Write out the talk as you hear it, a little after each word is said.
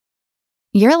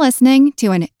You're listening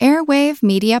to an Airwave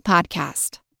Media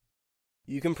Podcast.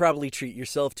 You can probably treat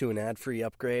yourself to an ad-free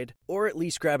upgrade, or at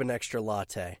least grab an extra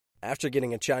latte. After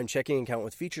getting a Chime checking account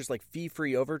with features like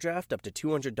fee-free overdraft up to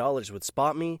 $200 with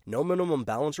SpotMe, no minimum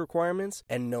balance requirements,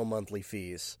 and no monthly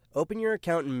fees. Open your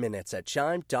account in minutes at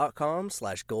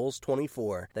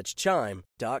chime.com/goals24. That's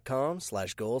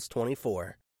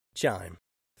chime.com/goals24. Chime.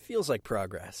 Feels like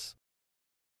progress.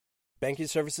 Banking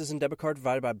services and debit card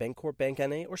provided by Bancorp Bank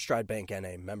N.A. or Stride Bank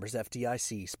N.A. Members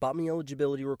FDIC. SpotMe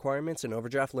eligibility requirements and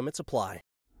overdraft limits apply.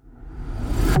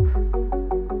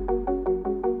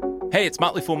 Hey, it's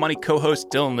Motley Fool Money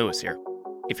co-host Dylan Lewis here.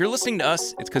 If you're listening to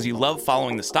us, it's because you love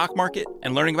following the stock market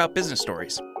and learning about business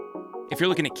stories. If you're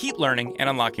looking to keep learning and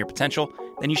unlocking your potential,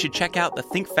 then you should check out the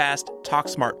Think Fast, Talk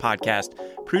Smart podcast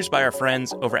produced by our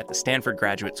friends over at the Stanford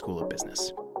Graduate School of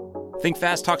Business. Think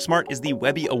Fast, Talk Smart is the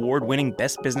Webby Award-winning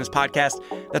best business podcast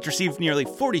that's received nearly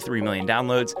 43 million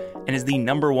downloads and is the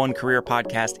 #1 career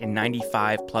podcast in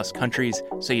 95-plus countries,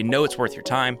 so you know it's worth your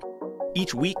time.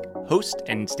 Each week, host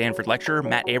and Stanford lecturer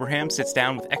Matt Abraham sits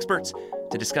down with experts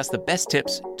to discuss the best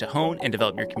tips to hone and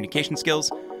develop your communication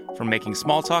skills, from making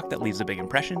small talk that leaves a big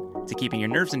impression, to keeping your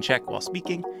nerves in check while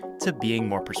speaking, to being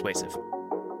more persuasive.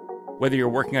 Whether you're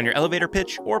working on your elevator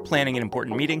pitch or planning an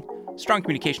important meeting, strong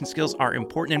communication skills are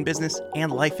important in business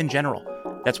and life in general.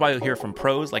 That's why you'll hear from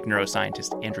pros like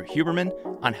neuroscientist Andrew Huberman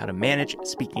on how to manage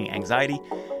speaking anxiety,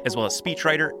 as well as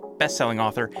speechwriter, best-selling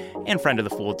author, and friend of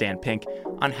the Fool Dan Pink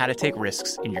on how to take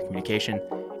risks in your communication,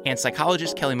 and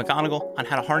psychologist Kelly McGonigal on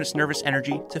how to harness nervous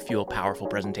energy to fuel powerful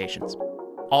presentations.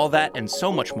 All that and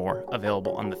so much more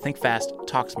available on the Think Fast,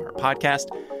 Talk Smart podcast.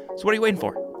 So what are you waiting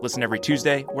for? Listen every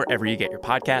Tuesday wherever you get your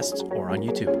podcasts or on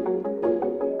YouTube.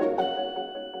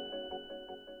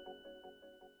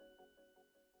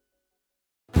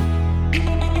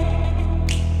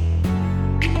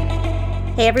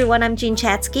 Hey everyone, I'm Jean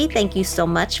Chatzky. Thank you so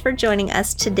much for joining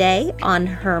us today on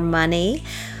Her Money.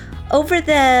 Over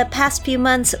the past few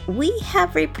months, we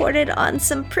have reported on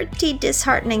some pretty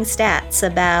disheartening stats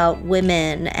about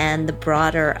women and the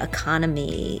broader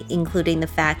economy, including the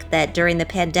fact that during the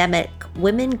pandemic,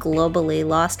 women globally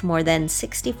lost more than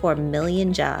 64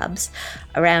 million jobs,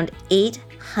 around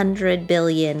 $800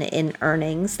 billion in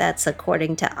earnings. That's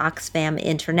according to Oxfam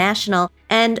International.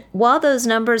 And while those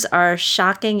numbers are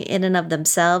shocking in and of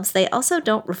themselves, they also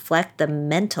don't reflect the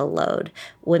mental load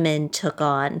women took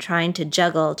on trying to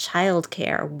juggle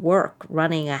childcare, work,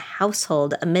 running a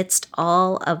household amidst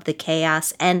all of the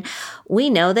chaos. And we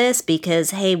know this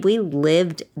because, hey, we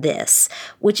lived this,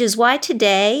 which is why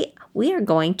today we are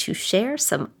going to share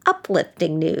some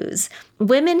uplifting news.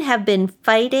 Women have been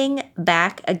fighting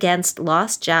back against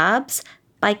lost jobs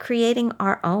by creating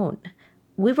our own.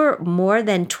 We were more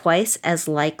than twice as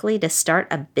likely to start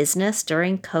a business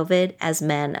during COVID as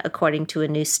men, according to a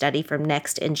new study from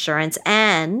Next Insurance,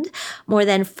 and more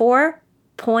than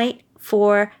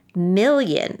 4.4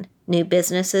 million new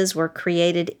businesses were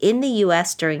created in the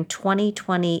U.S. during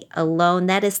 2020 alone.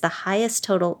 That is the highest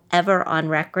total ever on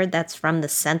record. That's from the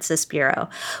Census Bureau.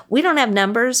 We don't have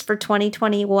numbers for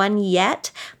 2021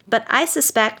 yet, but I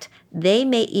suspect they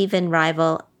may even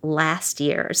rival last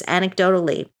year's.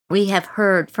 Anecdotally, we have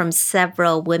heard from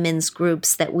several women's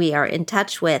groups that we are in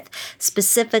touch with,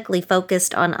 specifically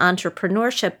focused on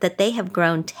entrepreneurship, that they have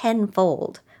grown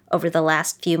tenfold over the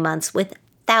last few months, with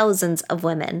thousands of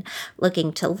women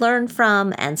looking to learn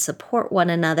from and support one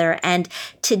another. And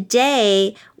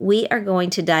today, we are going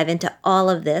to dive into all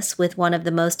of this with one of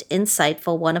the most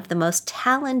insightful, one of the most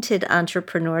talented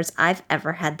entrepreneurs I've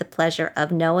ever had the pleasure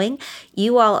of knowing.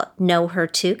 You all know her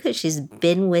too, because she's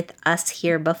been with us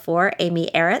here before. Amy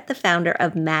Errett, the founder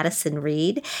of Madison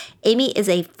Reed. Amy is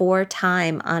a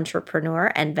 4-time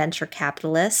entrepreneur and venture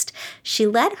capitalist. She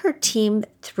led her team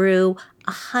through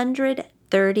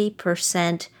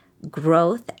 130%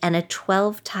 growth and a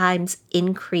 12 times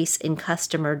increase in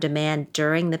customer demand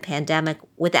during the pandemic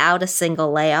without a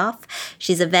single layoff.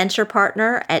 She's a venture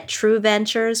partner at True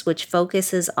Ventures, which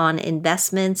focuses on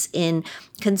investments in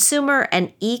consumer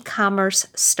and e-commerce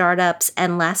startups.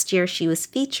 And last year, she was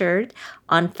featured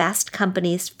on Fast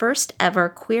Company's first ever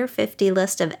Queer 50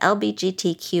 list of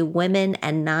LGBTQ women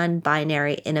and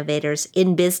non-binary innovators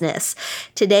in business.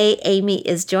 Today, Amy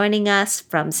is joining us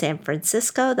from San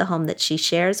Francisco, the home that she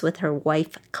shares with her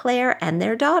wife, Claire, and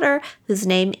their daughter, whose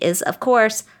name is, of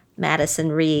course,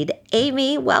 Madison Reed.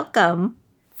 Amy, welcome.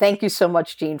 Thank you so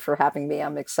much, Jean, for having me.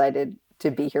 I'm excited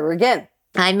to be here again.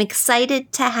 I'm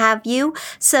excited to have you.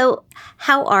 So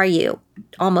how are you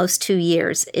almost 2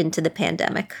 years into the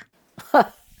pandemic?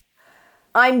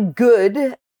 I'm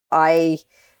good. I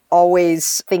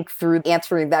always think through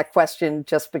answering that question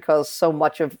just because so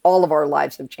much of all of our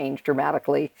lives have changed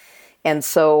dramatically. And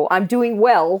so I'm doing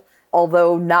well,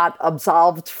 although not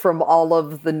absolved from all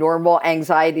of the normal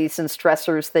anxieties and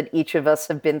stressors that each of us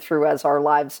have been through as our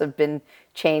lives have been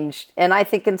changed. And I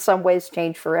think in some ways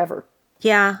changed forever.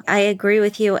 Yeah, I agree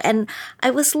with you. And I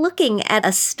was looking at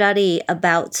a study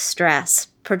about stress,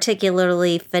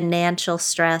 particularly financial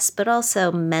stress, but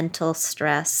also mental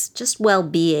stress, just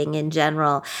well-being in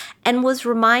general, and was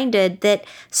reminded that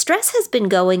stress has been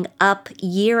going up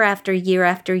year after year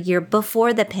after year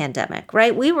before the pandemic,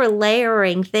 right? We were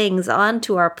layering things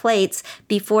onto our plates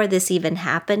before this even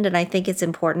happened, and I think it's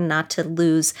important not to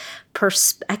lose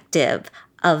perspective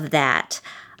of that.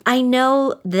 I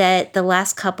know that the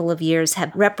last couple of years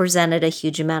have represented a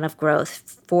huge amount of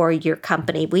growth for your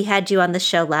company. We had you on the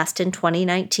show last in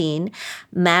 2019.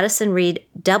 Madison Reed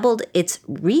doubled its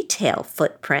retail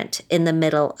footprint in the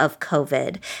middle of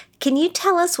COVID. Can you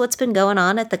tell us what's been going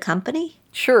on at the company?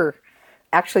 Sure.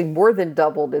 Actually, more than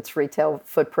doubled its retail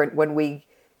footprint when we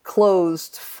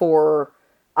closed for,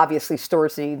 obviously,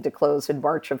 stores needed to close in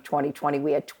March of 2020.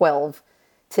 We had 12.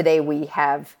 Today we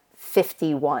have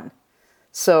 51.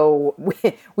 So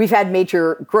we've had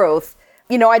major growth.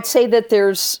 You know, I'd say that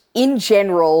there's, in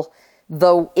general,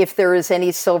 though, if there is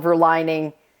any silver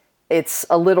lining, it's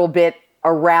a little bit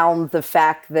around the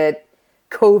fact that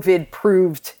COVID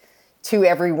proved to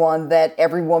everyone that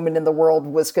every woman in the world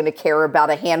was going to care about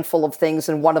a handful of things,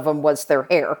 and one of them was their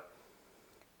hair.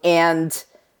 And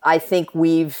I think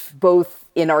we've both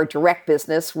in our direct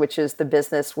business, which is the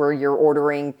business where you're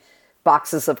ordering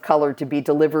boxes of color to be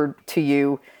delivered to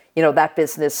you, you know, that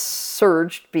business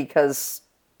surged because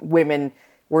women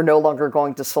were no longer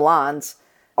going to salons.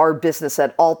 Our business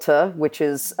at Ulta, which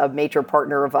is a major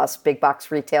partner of us, big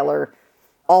box retailer,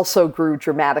 also grew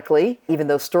dramatically, even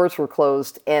though stores were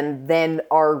closed. And then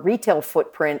our retail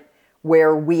footprint,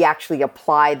 where we actually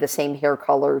apply the same hair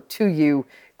color to you,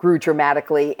 grew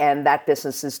dramatically. And that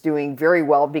business is doing very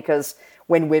well because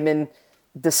when women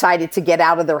decided to get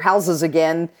out of their houses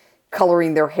again,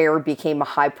 coloring their hair became a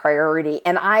high priority.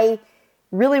 And I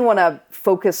really want to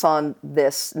focus on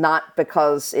this, not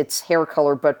because it's hair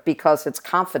color, but because it's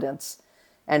confidence.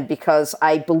 And because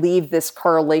I believe this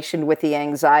correlation with the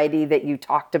anxiety that you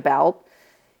talked about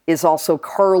is also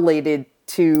correlated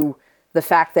to the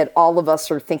fact that all of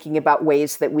us are thinking about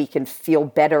ways that we can feel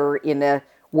better in a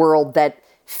world that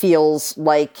feels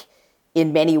like,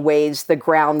 in many ways, the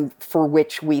ground for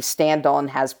which we stand on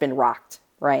has been rocked,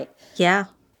 right? Yeah.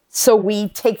 So we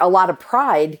take a lot of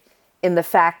pride in the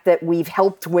fact that we've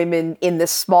helped women in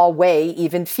this small way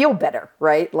even feel better,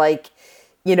 right? Like,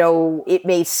 you know, it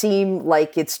may seem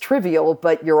like it's trivial,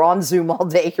 but you're on Zoom all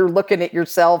day, you're looking at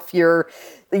yourself, your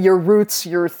roots,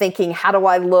 you're thinking, how do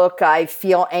I look? I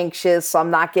feel anxious,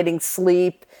 I'm not getting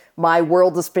sleep, my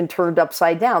world has been turned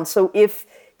upside down. So if,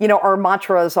 you know, our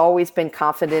mantra has always been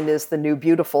confident is the new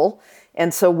beautiful.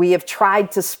 And so we have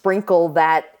tried to sprinkle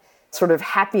that sort of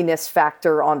happiness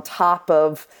factor on top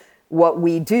of what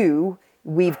we do.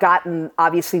 We've gotten,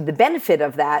 obviously, the benefit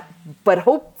of that, but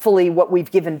hopefully what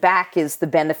we've given back is the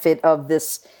benefit of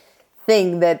this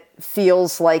thing that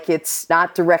feels like it's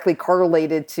not directly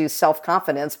correlated to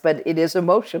self-confidence, but it is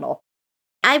emotional.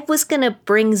 I was going to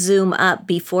bring Zoom up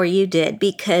before you did,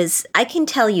 because I can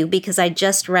tell you, because I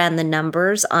just ran the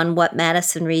numbers on what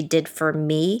Madison Reed did for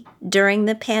me during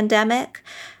the pandemic.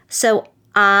 So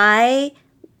I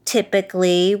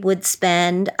typically would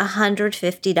spend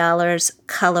 $150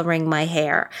 coloring my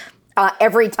hair.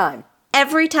 Every time.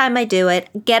 Every time I do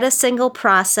it, get a single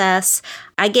process.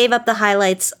 I gave up the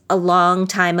highlights a long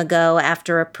time ago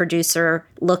after a producer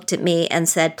looked at me and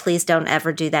said, please don't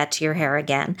ever do that to your hair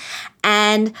again.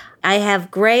 And I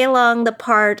have gray along the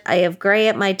part. I have gray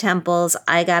at my temples.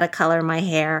 I got to color my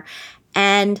hair.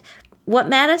 And what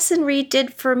Madison Reed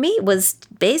did for me was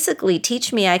basically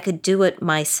teach me I could do it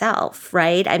myself,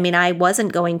 right? I mean, I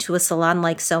wasn't going to a salon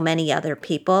like so many other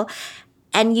people.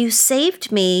 And you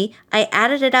saved me. I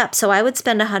added it up. So I would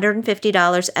spend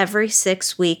 $150 every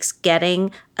 6 weeks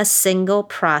getting a single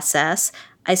process.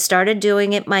 I started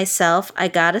doing it myself. I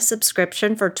got a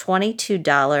subscription for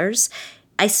 $22.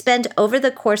 I spent, over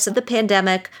the course of the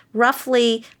pandemic,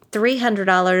 roughly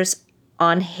 $300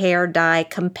 on hair dye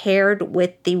compared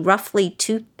with the roughly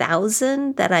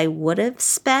 $2,000 that I would have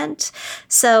spent.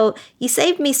 So you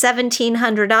saved me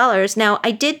 $1,700. Now,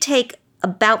 I did take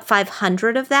about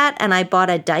 500 of that, and I bought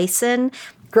a Dyson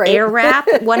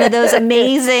Airwrap, one of those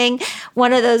amazing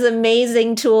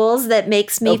tools that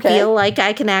makes me feel like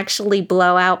I can actually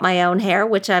blow out my own hair,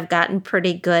 which I've gotten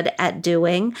pretty good at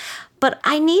doing. but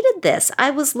I needed this.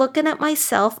 I was looking at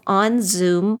myself on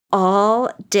Zoom all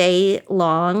day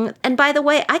long. And by the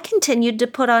way, I continued to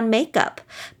put on makeup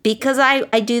because I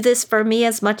do this for me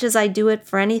as much as I do it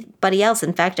for anybody else.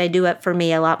 In fact, I do it for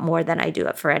me a lot more than I do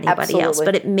it for anybody else.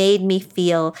 But it made me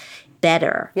feel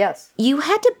better. Yes. You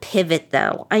had to pivot,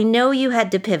 though. I know you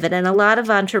had to pivot, and a lot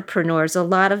of entrepreneurs, a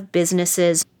lot of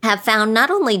businesses have found not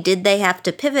only did they have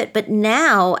to pivot, but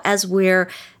now as we're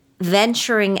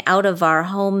venturing out of our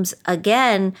homes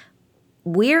again,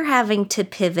 we're having to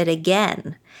pivot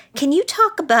again. Can you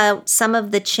talk about some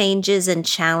of the changes and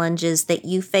challenges that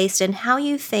you faced and how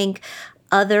you think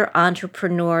other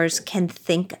entrepreneurs can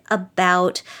think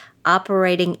about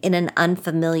operating in an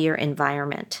unfamiliar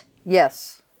environment?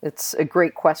 Yes. It's a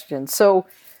great question. So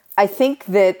I think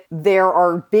that there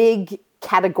are big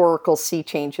categorical sea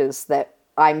changes that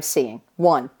I'm seeing.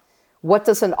 One, what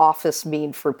does an office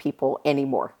mean for people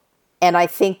anymore? And I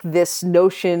think this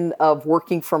notion of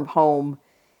working from home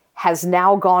has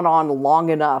now gone on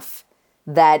long enough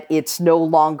that it's no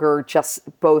longer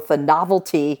just both a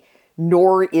novelty,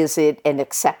 nor is it an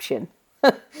exception.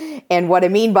 And what I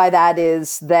mean by that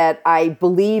is that I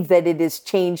believe that it has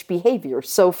changed behavior.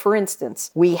 So for instance,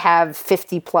 we have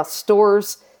 50 plus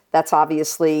stores. That's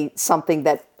obviously something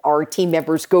that our team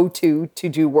members go to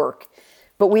do work.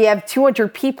 But we have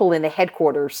 200 people in the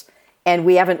headquarters and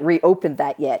we haven't reopened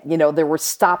that yet. You know, there were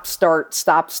stop, start,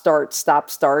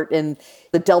 and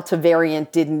the Delta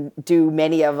variant didn't do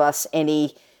many of us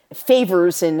any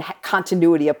favors in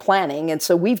continuity of planning. And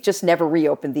so we've just never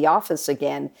reopened the office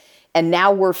again. And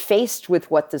now we're faced with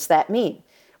what does that mean?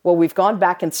 Well, we've gone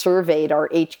back and surveyed our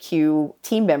HQ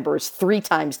team members 3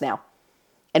 times now.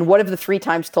 And what have the 3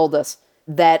 times told us?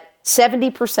 That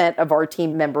 70% of our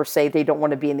team members say they don't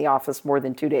want to be in the office more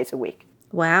than 2 days a week.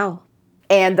 Wow.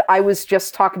 And I was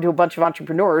just talking to a bunch of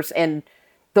entrepreneurs, and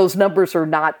those numbers are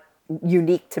not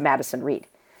unique to Madison Reed.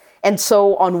 And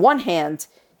so on one hand,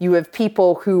 you have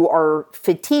people who are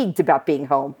fatigued about being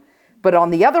home. But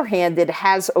on the other hand, it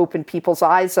has opened people's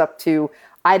eyes up to,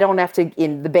 I don't have to,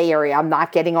 in the Bay Area, I'm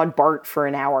not getting on BART for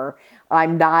an hour.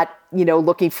 I'm not,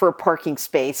 looking for a parking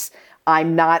space.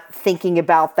 I'm not thinking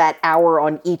about that hour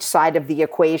on each side of the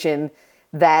equation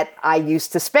that I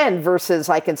used to spend versus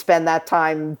I can spend that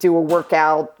time, do a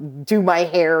workout, do my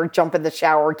hair, jump in the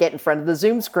shower, get in front of the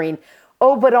Zoom screen.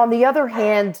 Oh, but on the other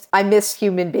hand, I miss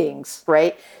human beings,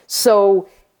 right? So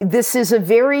this is a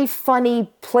very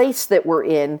funny place that we're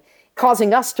in,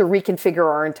 causing us to reconfigure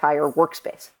our entire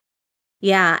workspace.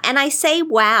 Yeah. And I say,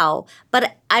 wow,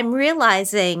 but I'm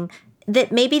realizing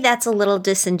that maybe that's a little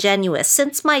disingenuous.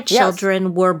 Since my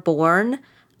children were born,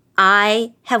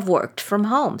 I have worked from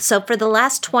home. So for the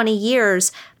last 20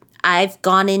 years, I've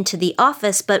gone into the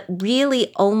office, but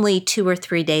really only 2 or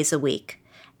 3 days a week.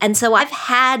 And so I've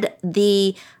had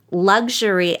the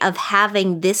luxury of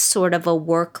having this sort of a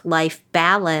work-life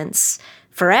balance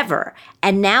forever.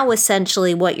 And now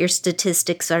essentially what your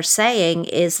statistics are saying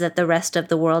is that the rest of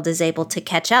the world is able to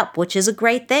catch up, which is a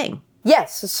great thing.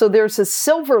 Yes. So there's a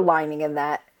silver lining in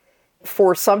that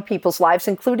for some people's lives,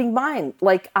 including mine.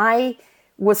 Like I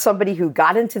was somebody who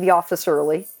got into the office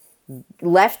early,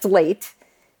 left late.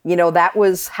 That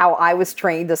was how I was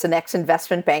trained as an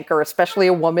ex-investment banker, especially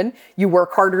a woman. You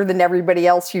work harder than everybody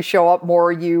else. You show up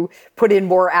more. You put in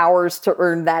more hours to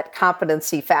earn that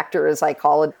competency factor, as I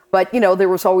call it. But, there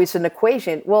was always an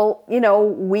equation. Well,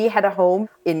 we had a home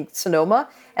in Sonoma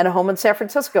and a home in San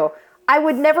Francisco. I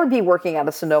would never be working out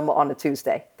of Sonoma on a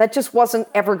Tuesday. That just wasn't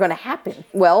ever going to happen.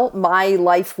 Well, my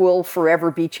life will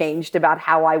forever be changed about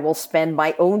how I will spend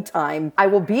my own time. I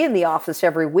will be in the office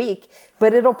every week,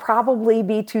 but it'll probably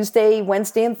be Tuesday,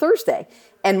 Wednesday, and Thursday.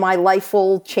 And my life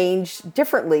will change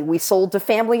differently. We sold a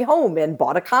family home and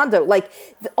bought a condo. Like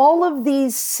all of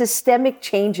these systemic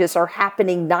changes are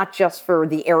happening not just for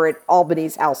the Eric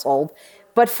Albany's household,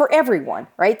 but for everyone,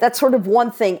 right? That's sort of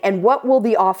one thing. And what will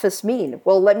the office mean?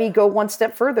 Well, let me go one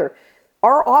step further.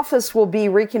 Our office will be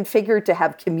reconfigured to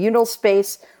have communal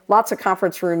space, lots of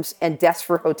conference rooms, and desks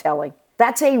for hoteling.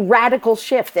 That's a radical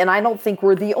shift, and I don't think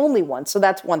we're the only one. So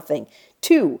that's one thing.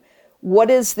 2, what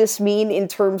does this mean in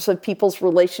terms of people's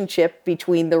relationship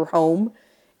between their home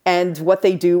and what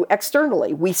they do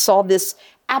externally? We saw this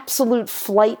absolute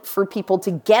flight for people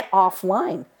to get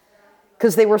offline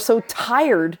because they were so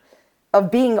tired of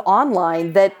being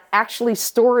online that actually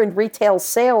store and retail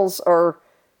sales are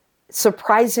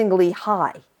surprisingly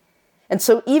high. And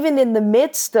so even in the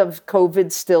midst of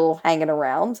COVID still hanging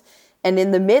around, and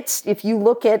in the midst, if you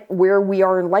look at where we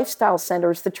are in lifestyle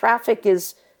centers, the traffic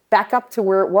is back up to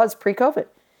where it was pre-COVID.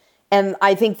 And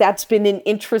I think that's been an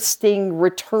interesting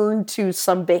return to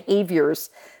some behaviors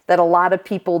that a lot of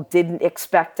people didn't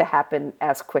expect to happen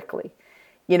as quickly.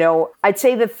 I'd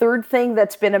say the third thing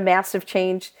that's been a massive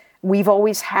change, we've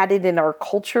always had it in our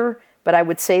culture, but I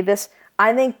would say this,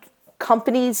 I think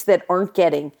companies that aren't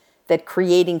getting that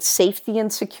creating safety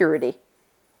and security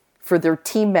for their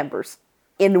team members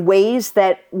in ways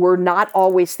that were not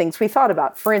always things we thought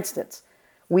about. For instance,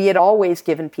 we had always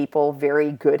given people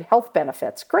very good health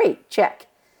benefits. Great, check.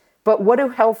 But what do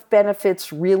health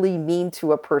benefits really mean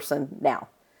to a person now?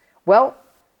 Well,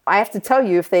 I have to tell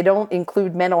you, if they don't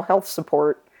include mental health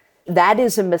support, that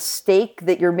is a mistake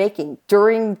that you're making.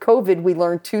 During COVID, we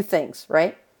learned two things,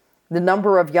 right? The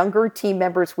number of younger team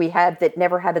members we had that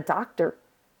never had a doctor.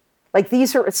 Like,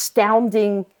 these are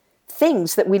astounding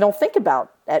things that we don't think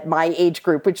about at my age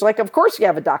group, which, like, of course you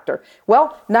have a doctor.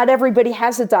 Well, not everybody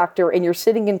has a doctor, and you're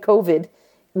sitting in COVID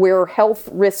where health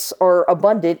risks are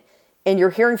abundant, and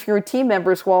you're hearing from your team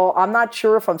members, well, I'm not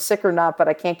sure if I'm sick or not, but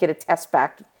I can't get a test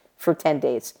back for 10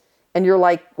 days. And you're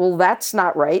like, well, that's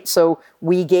not right. So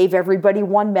we gave everybody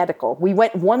one medical. We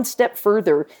went one step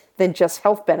further than just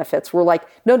health benefits. We're like,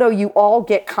 no, you all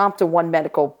get comp to one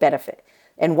medical benefit.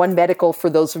 And one medical, for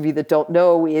those of you that don't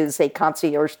know, is a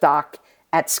concierge doc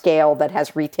at scale that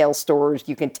has retail stores.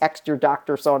 You can text your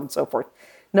doctor, so on and so forth.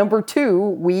 Number two,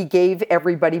 we gave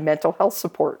everybody mental health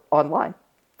support online.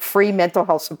 Free mental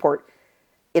health support.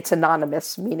 It's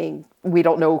anonymous, meaning we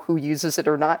don't know who uses it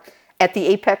or not. At the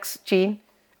Apex, Jean,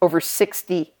 over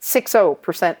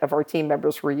 60% of our team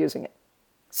members were using it.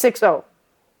 60.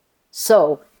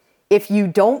 So if you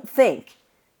don't think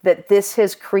that this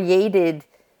has created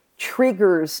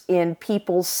triggers in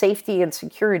people's safety and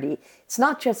security, it's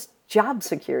not just job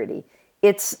security.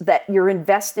 It's that you're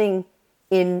investing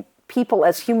in people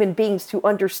as human beings to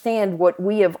understand what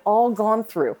we have all gone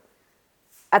through.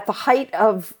 At the height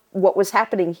of what was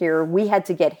happening here, we had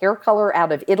to get hair color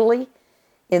out of Italy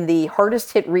in the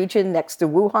hardest hit region next to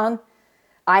Wuhan.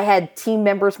 I had team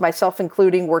members, myself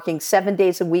including, working 7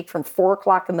 days a week from 4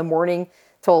 o'clock in the morning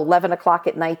till 11 o'clock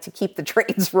at night to keep the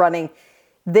trains running.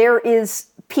 There is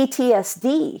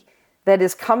PTSD that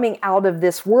is coming out of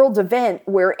this world event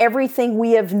where everything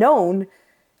we have known,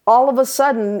 all of a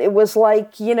sudden, it was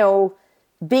like,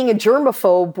 being a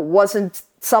germaphobe wasn't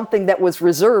something that was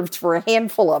reserved for a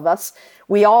handful of us.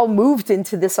 We all moved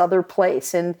into this other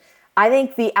place. And I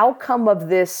think the outcome of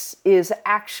this is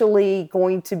actually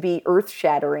going to be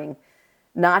earth-shattering,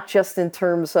 not just in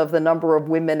terms of the number of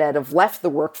women that have left the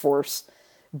workforce,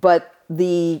 but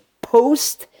the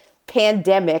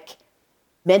post-pandemic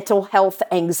mental health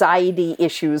anxiety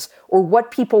issues, or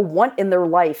what people want in their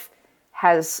life,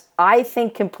 has, I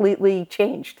think, completely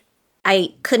changed.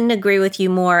 I couldn't agree with you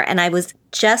more. And I was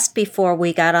just before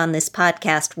we got on this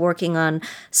podcast working on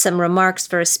some remarks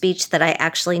for a speech that I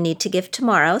actually need to give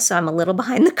tomorrow. So I'm a little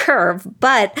behind the curve.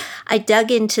 But I dug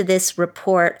into this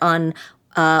report on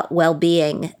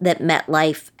well-being that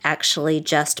MetLife actually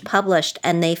just published.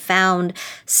 And they found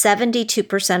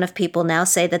 72% of people now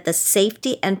say that the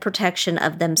safety and protection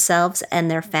of themselves and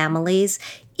their families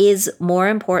is more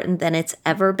important than it's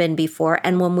ever been before.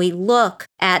 And when we look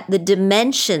at the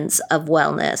dimensions of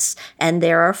wellness, and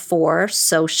there are 4: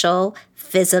 social,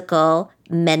 physical,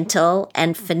 mental,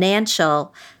 and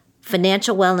financial.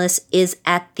 Financial wellness is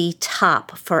at the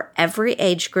top for every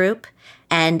age group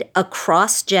and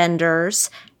across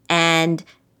genders and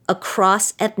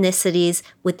across ethnicities,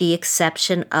 with the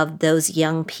exception of those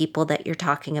young people that you're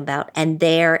talking about. And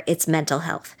there, it's mental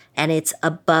health. And it's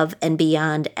above and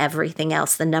beyond everything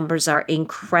else. The numbers are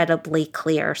incredibly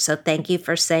clear. So thank you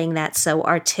for saying that so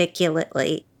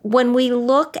articulately. When we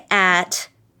look at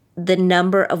the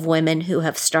number of women who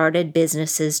have started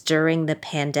businesses during the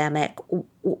pandemic,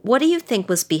 what do you think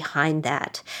was behind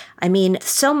that? I mean,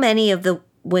 so many of the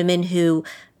women who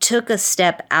took a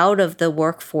step out of the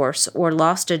workforce or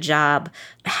lost a job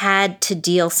had to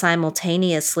deal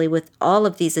simultaneously with all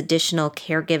of these additional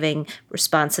caregiving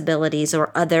responsibilities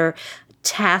or other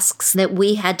tasks that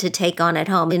we had to take on at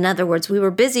home. In other words, we were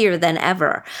busier than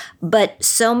ever. But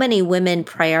so many women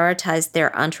prioritized their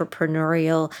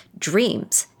entrepreneurial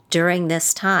dreams during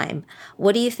this time.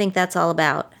 What do you think that's all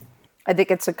about? I think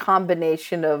it's a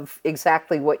combination of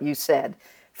exactly what you said.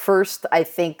 First, I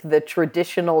think the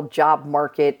traditional job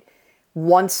market,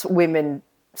 once women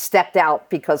stepped out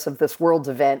because of this world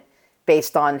event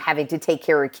based on having to take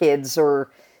care of kids or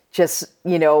just,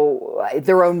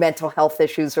 their own mental health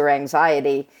issues or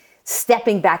anxiety,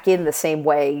 stepping back in the same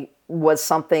way was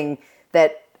something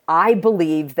that I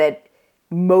believe that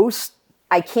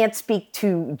I can't speak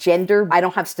to gender. I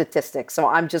don't have statistics, so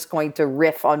I'm just going to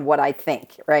riff on what I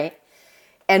think, right?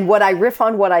 And what I riff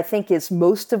on what I think is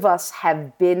most of us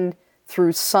have been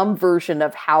through some version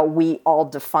of how we all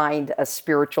defined a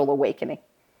spiritual awakening,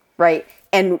 right?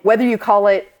 And whether you call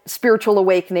it spiritual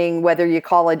awakening, whether you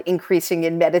call it increasing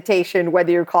in meditation,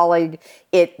 whether you're calling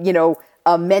it,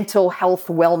 a mental health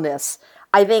wellness,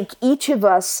 I think each of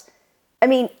us,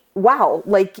 wow,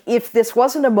 like if this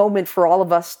wasn't a moment for all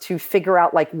of us to figure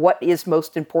out like what is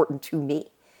most important to me,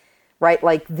 right?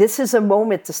 Like this is a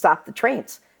moment to stop the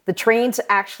trains. The trains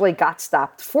actually got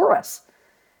stopped for us.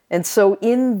 And so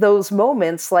in those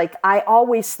moments, like I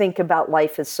always think about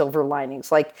life as silver linings.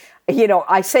 Like,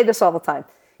 I say this all the time.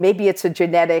 Maybe it's a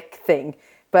genetic thing,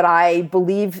 but I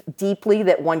believe deeply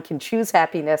that one can choose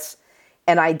happiness.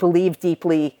 And I believe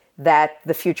deeply that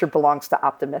the future belongs to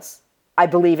optimists. I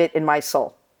believe it in my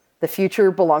soul. The future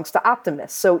belongs to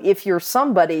optimists. So if you're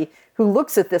somebody who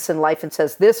looks at this in life and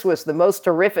says, this was the most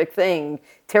horrific thing,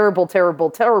 terrible,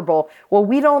 terrible, terrible, well,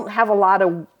 we don't have a lot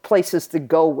of places to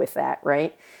go with that,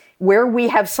 right? Where we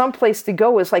have some place to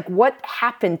go is like, what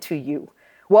happened to you?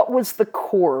 What was the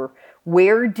core?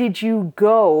 Where did you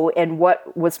go? And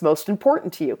what was most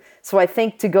important to you? So I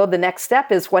think to go the next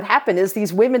step is what happened is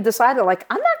these women decided like,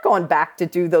 I'm not going back to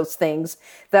do those things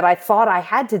that I thought I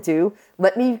had to do.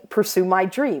 Let me pursue my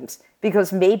dreams,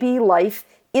 because maybe life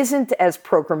isn't as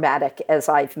programmatic as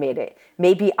I've made it.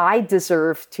 Maybe I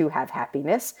deserve to have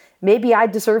happiness. Maybe I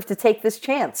deserve to take this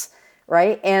chance.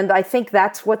 Right? And I think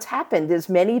that's what's happened is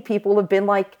many people have been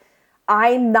like,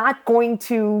 I'm not going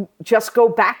to just go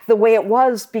back the way it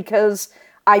was because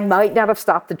I might not have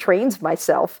stopped the trains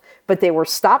myself, but they were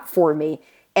stopped for me.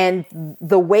 And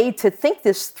the way to think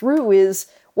this through is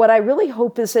what I really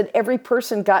hope is that every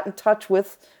person got in touch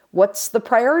with what's the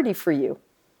priority for you.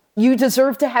 You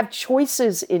deserve to have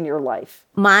choices in your life.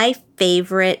 My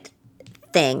favorite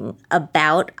thing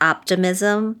about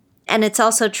optimism, and it's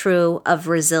also true of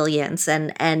resilience.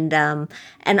 And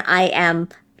I am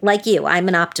like you. I'm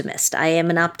an optimist. I am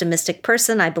an optimistic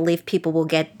person. I believe people will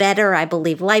get better. I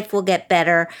believe life will get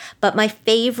better. But my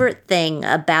favorite thing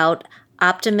about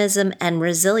optimism and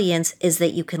resilience is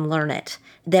that you can learn it.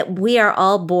 That we are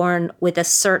all born with a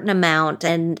certain amount.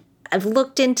 And I've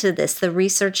looked into this. The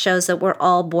research shows that we're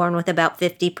all born with about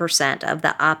 50% of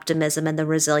the optimism and the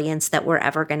resilience that we're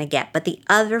ever going to get. But the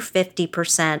other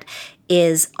 50%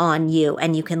 is on you.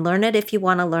 And you can learn it if you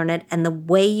want to learn it. And the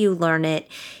way you learn it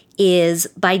is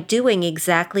by doing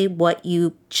exactly what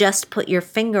you just put your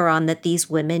finger on that these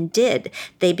women did.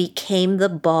 They became the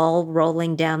ball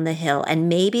rolling down the hill, and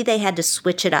maybe they had to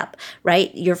switch it up,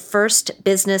 right? Your first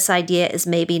business idea is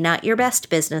maybe not your best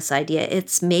business idea.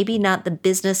 It's maybe not the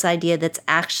business idea that's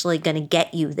actually going to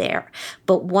get you there.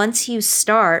 But once you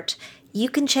start, you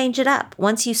can change it up.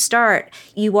 Once you start,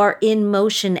 you are in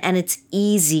motion, and it's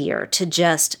easier to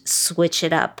just switch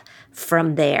it up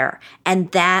from there. And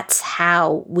that's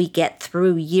how we get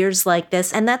through years like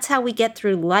this. And that's how we get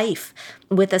through life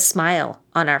with a smile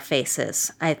on our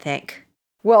faces, I think.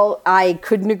 Well, I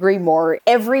couldn't agree more.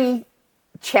 Every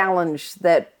challenge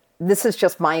this is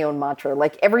just my own mantra,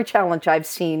 like every challenge I've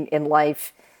seen in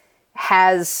life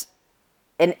has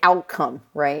an outcome,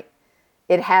 right?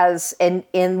 It has,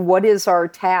 and what is our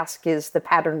task is the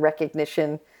pattern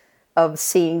recognition of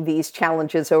seeing these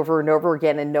challenges over and over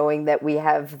again and knowing that we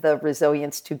have the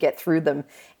resilience to get through them.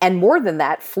 And more than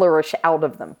that, flourish out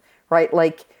of them, right?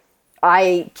 Like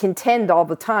I contend all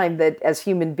the time that as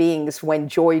human beings, when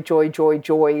joy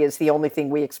is the only thing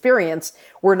we experience,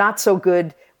 we're not so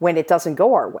good when it doesn't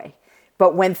go our way.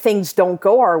 But when things don't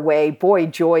go our way, boy,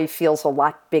 joy feels a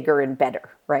lot bigger and better,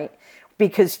 right?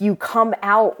 Because you come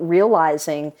out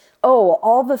realizing, oh,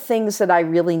 all the things that I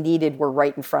really needed were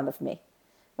right in front of me.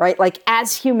 Right? Like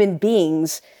as human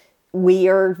beings, we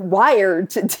are wired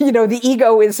to, the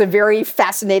ego is a very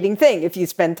fascinating thing if you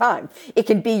spend time. It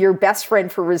can be your best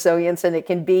friend for resilience, and it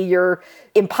can be your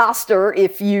imposter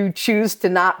if you choose to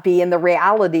not be in the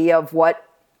reality of what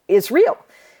is real.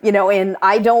 And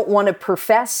I don't want to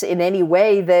profess in any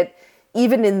way that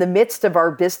even in the midst of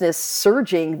our business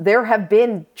surging, there have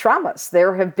been traumas.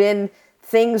 There have been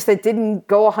things that didn't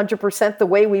go 100% the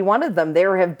way we wanted them.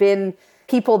 There have been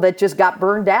people that just got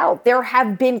burned out. There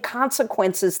have been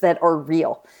consequences that are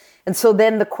real. And so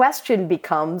then the question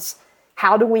becomes,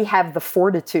 how do we have the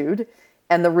fortitude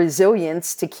and the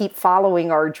resilience to keep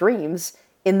following our dreams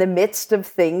in the midst of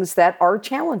things that are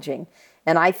challenging?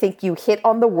 And I think you hit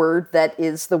on the word that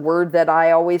is the word that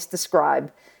I always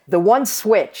describe. The one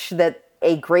switch that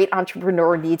a great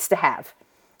entrepreneur needs to have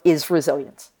is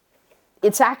resilience.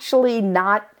 It's actually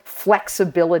not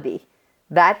flexibility.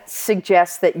 That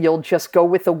suggests that you'll just go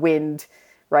with the wind,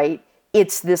 right?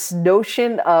 It's this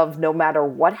notion of no matter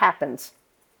what happens,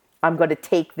 I'm going to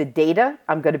take the data,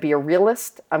 I'm going to be a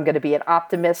realist, I'm going to be an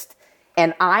optimist,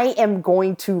 And I am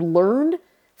going to learn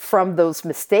from those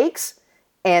mistakes,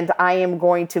 and I am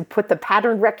going to put the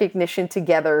pattern recognition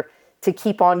together to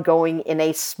keep on going in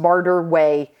a smarter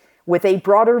way with a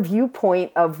broader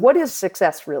viewpoint of what is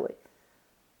success really,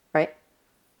 right?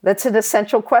 That's an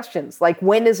essential question. Like,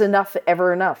 when is enough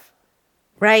ever enough?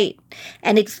 Right.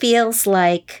 And it feels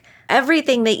like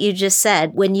everything that you just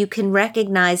said, when you can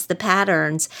recognize the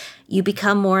patterns, you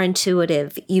become more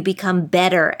intuitive. You become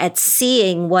better at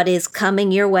seeing what is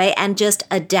coming your way and just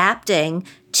adapting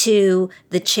to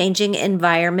the changing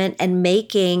environment and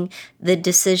making the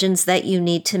decisions that you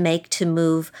need to make to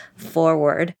move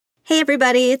forward. Hey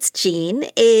everybody, it's Jean.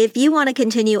 If you want to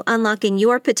continue unlocking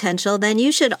your potential, then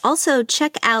you should also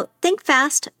check out Think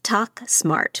Fast, Talk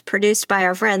Smart, produced by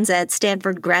our friends at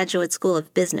Stanford Graduate School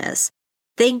of Business.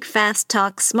 Think Fast,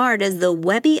 Talk Smart is the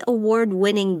Webby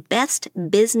Award-winning Best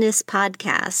Business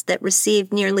podcast that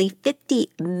received nearly 50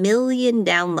 million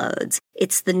downloads.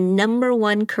 It's the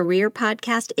 #1 career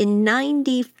podcast in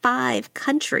 95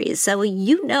 countries, so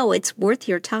you know it's worth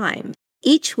your time.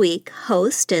 Each week,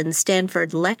 host and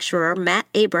Stanford lecturer Matt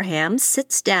Abraham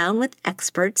sits down with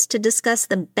experts to discuss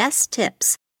the best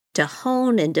tips to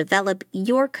hone and develop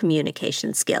your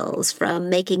communication skills, from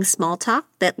making small talk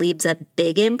that leaves a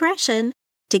big impression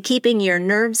to keeping your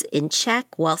nerves in check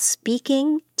while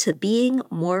speaking to being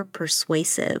more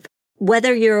persuasive.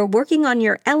 Whether you're working on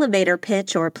your elevator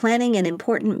pitch or planning an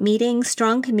important meeting,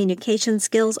 strong communication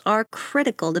skills are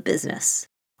critical to business.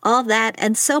 All that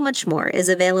and so much more is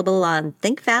available on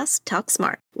Think Fast, Talk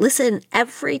Smart. Listen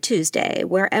every Tuesday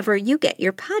wherever you get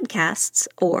your podcasts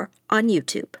or on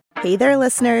YouTube. Hey there,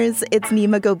 listeners. It's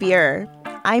Nima Gobir.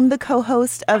 I'm the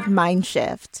co-host of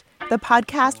Mindshift, the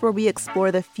podcast where we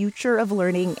explore the future of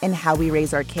learning and how we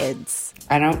raise our kids.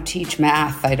 I don't teach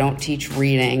math. I don't teach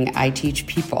reading. I teach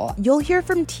people. You'll hear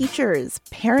from teachers,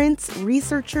 parents,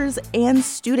 researchers, and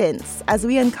students as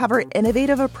we uncover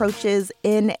innovative approaches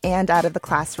in and out of the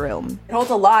classroom. It holds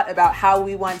a lot about how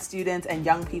we want students and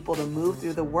young people to move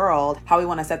through the world, how we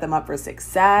want to set them up for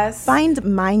success. Find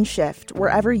Mindshift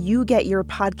wherever you get your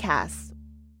podcasts.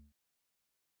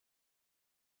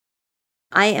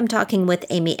 I am talking with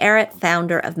Amy Errett,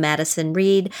 founder of Madison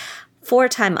Reed,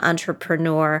 4-time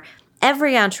entrepreneur.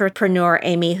 Every entrepreneur,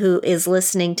 Amy, who is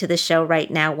listening to the show right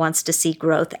now wants to see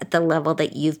growth at the level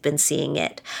that you've been seeing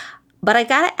it. But I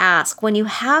got to ask, when you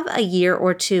have a year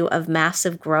or two of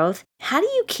massive growth, how do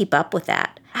you keep up with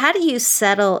that? How do you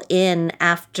settle in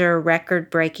after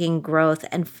record-breaking growth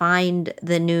and find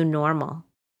the new normal?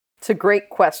 It's a great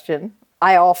question.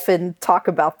 I often talk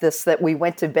about this, that we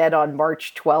went to bed on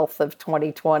March 12th of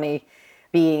 2020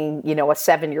 being, a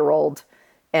 7-year-old.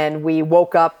 And we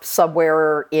woke up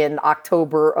somewhere in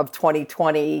October of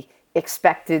 2020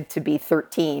 expected to be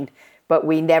 13, but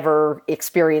we never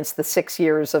experienced the 6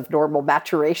 years of normal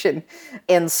maturation.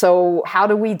 And so how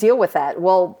do we deal with that?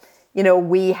 Well,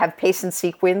 we have paced and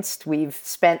sequenced. We've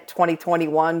spent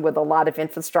 2021 with a lot of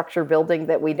infrastructure building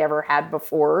that we never had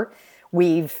before.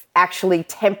 We've actually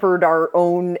tempered our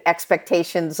own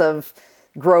expectations of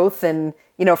growth. And,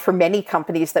 for many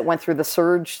companies that went through the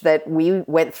surge that we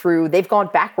went through, they've gone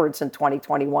backwards in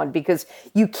 2021 because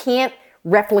you can't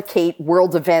replicate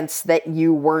world events that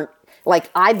you weren't.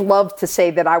 Like, I'd love to say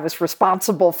that I was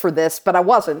responsible for this, but I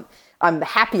wasn't. I'm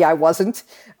happy I wasn't,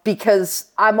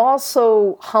 because I'm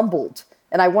also humbled.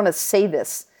 And I want to say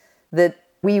this, that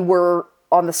we were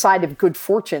on the side of good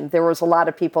fortune. There was a lot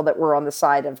of people that were on the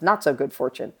side of not so good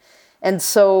fortune. And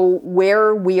so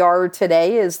where we are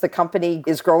today is the company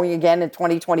is growing again in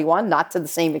 2021, not to the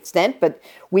same extent, but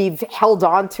we've held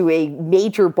on to a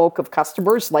major bulk of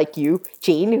customers like you,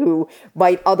 Jean, who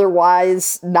might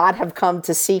otherwise not have come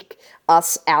to seek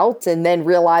us out and then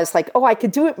realize I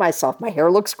could do it myself. My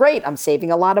hair looks great. I'm saving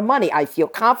a lot of money. I feel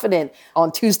confident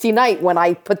on Tuesday night when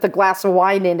I put the glass of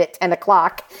wine in at 10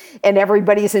 o'clock and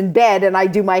everybody's in bed and I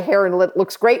do my hair and it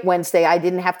looks great Wednesday. I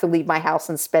didn't have to leave my house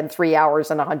and spend 3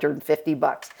 hours and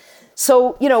 $150.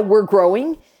 So, we're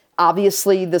growing.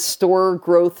 Obviously, the store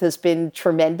growth has been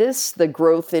tremendous. The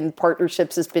growth in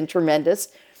partnerships has been tremendous.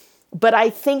 But I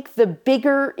think the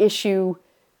bigger issue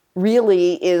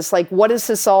really is what does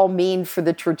this all mean for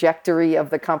the trajectory of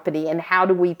the company, and how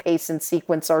do we pace and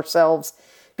sequence ourselves?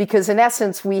 Because in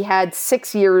essence, we had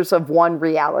 6 years of one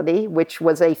reality, which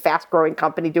was a fast-growing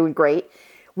company doing great.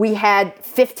 We had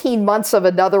 15 months of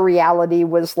another reality,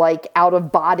 was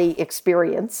out-of-body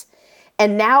experience.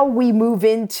 And now we move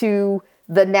into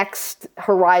the next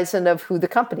horizon of who the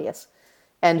company is.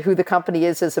 And who the company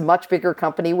is a much bigger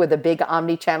company with a big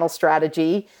omni-channel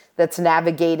strategy that's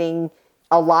navigating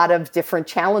a lot of different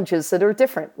challenges that are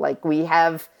different. We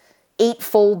have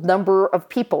 8-fold number of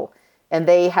people. and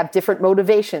they have different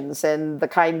motivations, and the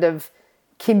kind of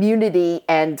community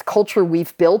and culture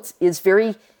we've built is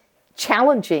very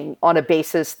challenging on a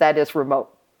basis that is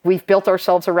remote. We've built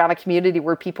ourselves around a community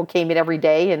where people came in every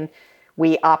day and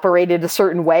we operated a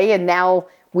certain way, and now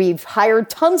we've hired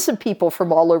tons of people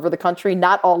from all over the country,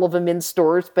 not all of them in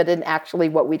stores, but in actually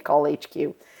what we'd call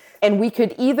HQ. And we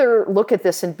could either look at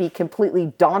this and be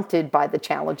completely daunted by the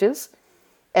challenges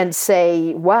and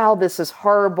say, wow, this is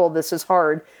horrible, this is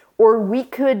hard. Or we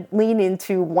could lean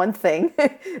into one thing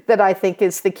that I think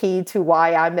is the key to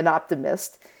why I'm an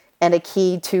optimist and a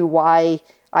key to why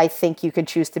I think you can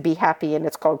choose to be happy, and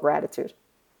it's called gratitude.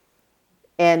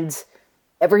 And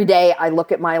every day I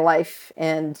look at my life,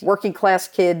 and working class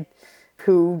kid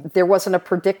who there wasn't a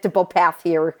predictable path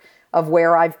here of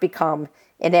where I've become.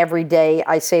 And every day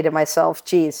I say to myself,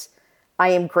 geez, I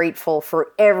am grateful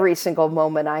for every single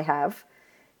moment I have.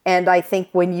 And I think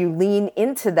when you lean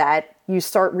into that, you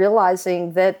start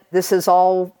realizing that this is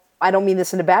all, I don't mean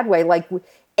this in a bad way, like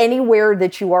anywhere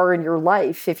that you are in your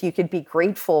life, if you could be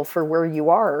grateful for where you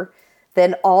are,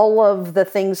 then all of the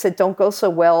things that don't go so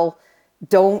well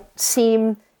don't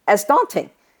seem as daunting,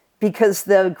 because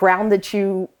the ground that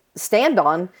you stand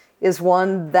on is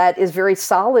one that is very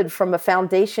solid from a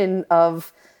foundation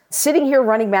of sitting here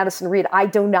running Madison Reed. I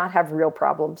do not have real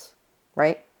problems,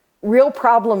 right? Real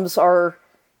problems are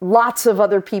lots of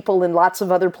other people in lots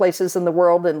of other places in the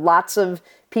world, and lots of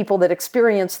people that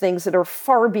experience things that are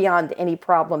far beyond any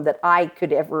problem that I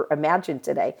could ever imagine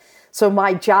today. So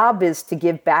my job is to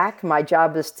give back. My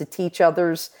job is to teach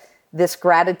others this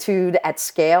gratitude at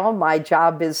scale. My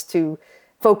job is to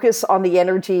focus on the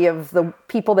energy of the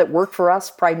people that work for us,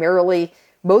 primarily,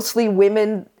 mostly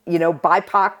women,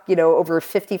 BIPOC, over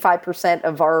 55%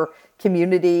 of our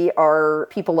community are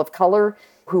people of color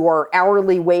who are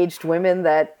hourly waged women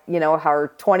that,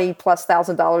 are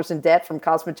 $20,000+ in debt from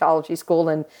cosmetology school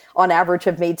and on average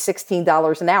have made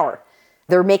 $16 an hour.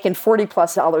 They're making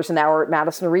 $40+ an hour at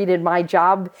Madison Reed. And my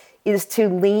job is to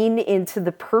lean into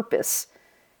the purpose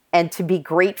and to be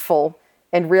grateful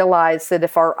and realize that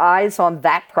if our eyes on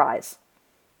that prize,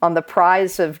 on the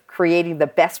prize of creating the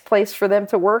best place for them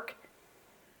to work,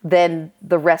 then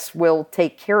the rest will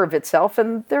take care of itself.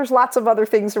 And there's lots of other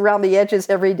things around the edges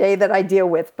every day that I deal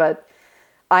with, but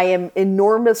I am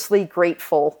enormously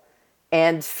grateful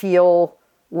and feel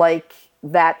like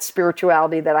that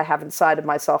spirituality that I have inside of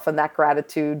myself and that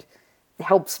gratitude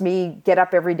helps me get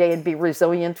up every day and be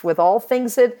resilient with all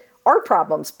things that are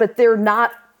problems, but they're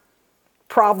not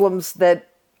problems that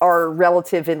are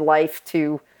relative in life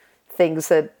to things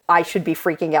that I should be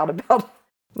freaking out about.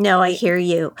 No, I hear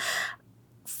you.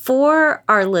 For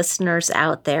our listeners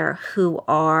out there who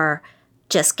are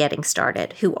just getting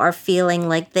started, who are feeling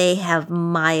like they have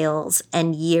miles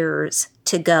and years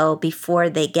to go before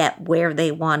they get where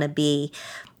they want to be,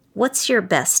 what's your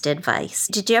best advice?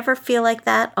 Did you ever feel like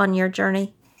that on your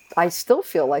journey? I still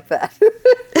feel like that.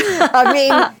 I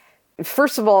mean,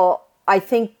 first of all, I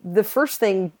think the first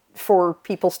thing for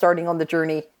people starting on the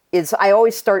journey is I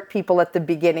always start people at the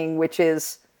beginning, which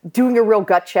is doing a real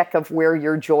gut check of where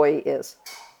your joy is.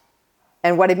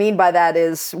 And what I mean by that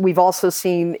is we've also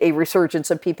seen a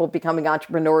resurgence of people becoming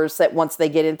entrepreneurs that once they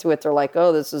get into it, they're like,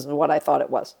 oh, this isn't what I thought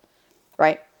it was,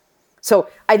 right? So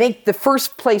I think the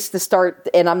first place to start,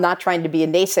 and I'm not trying to be a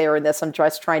naysayer in this, I'm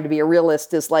just trying to be a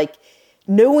realist, is like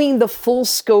knowing the full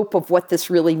scope of what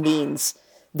this really means,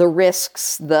 the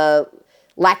risks, the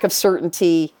lack of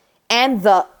certainty, and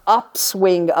the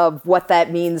upswing of what that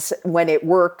means when it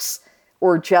works,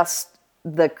 or just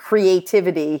the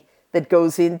creativity that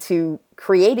goes into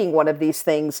creating one of these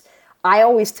things. I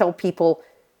always tell people,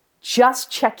 just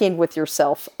check in with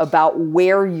yourself about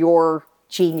where your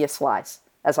genius lies,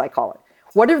 as I call it.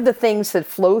 What are the things that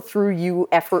flow through you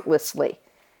effortlessly?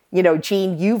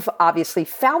 Jean, you've obviously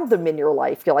found them in your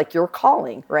life. You're like your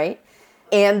calling, right?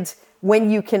 And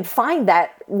when you can find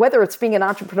that, whether it's being an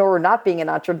entrepreneur or not being an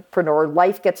entrepreneur,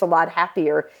 life gets a lot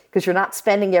happier because you're not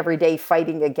spending every day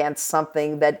fighting against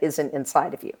something that isn't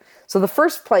inside of you. So the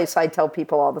first place I tell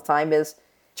people all the time is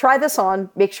try this on,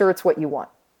 make sure it's what you want.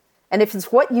 And if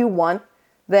it's what you want,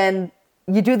 then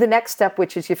you do the next step,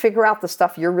 which is you figure out the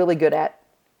stuff you're really good at.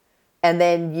 And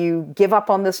then you give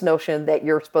up on this notion that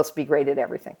you're supposed to be great at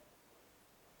everything.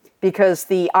 Because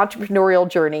the entrepreneurial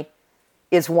journey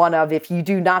is one of, if you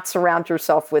do not surround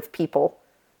yourself with people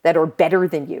that are better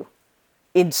than you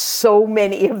in so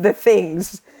many of the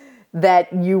things,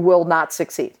 that you will not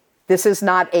succeed. This is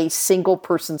not a single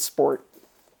person sport.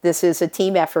 This is a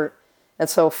team effort. And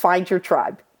so find your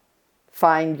tribe.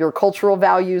 Find your cultural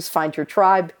values, find your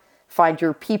tribe, find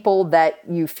your people that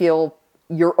you feel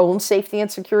your own safety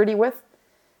and security with.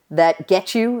 that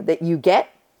get you, that you get,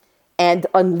 and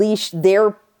unleash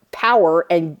their power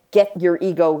and get your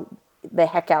ego the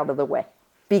heck out of the way.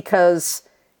 Because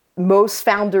most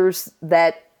founders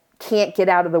that can't get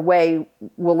out of the way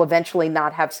will eventually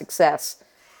not have success,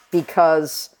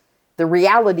 because the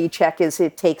reality check is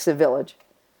it takes a village.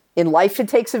 In life, it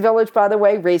takes a village, by the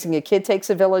way. Raising a kid takes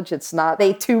a village. It's not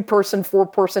a 2-person,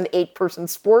 4-person, 8-person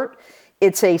sport.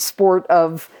 It's a sport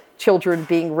of children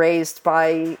being raised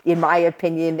by, in my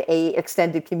opinion, a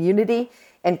extended community,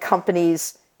 and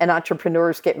companies and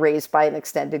entrepreneurs get raised by an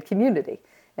extended community.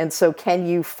 And so can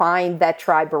you find that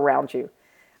tribe around you?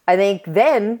 I think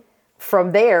then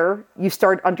from there, you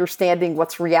start understanding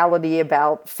what's reality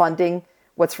about funding,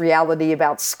 what's reality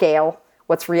about scale,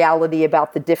 what's reality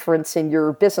about the difference in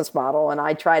your business model. And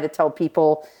I try to tell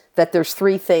people that there's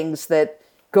 3 things that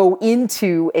go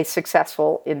into a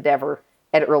successful endeavor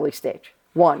at early stage.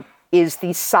 1 is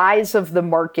the size of the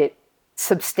market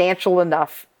substantial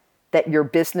enough that your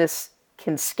business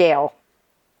can scale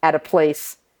at a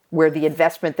place where the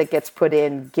investment that gets put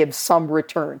in gives some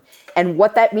return. And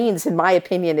what that means, in my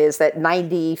opinion, is that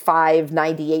 95,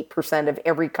 98% of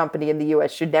every company in the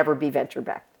US should never be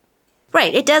venture-backed.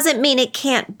 Right. It doesn't mean it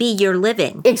can't be your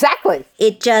living. Exactly.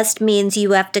 It just means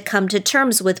you have to come to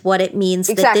terms with what it means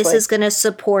that this is going to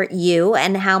support you,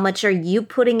 and how much are you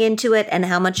putting into it and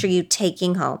how much are you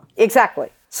taking home. Exactly.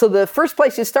 So the first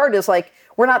place you start is like,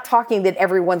 we're not talking that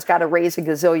everyone's got to raise $1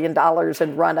 gazillion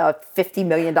and run a $50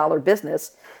 million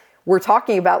business. We're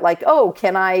talking about like, oh,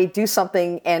 can I do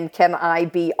something, and can I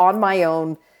be on my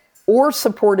own or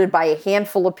supported by a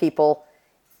handful of people?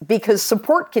 Because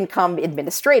support can come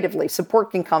administratively,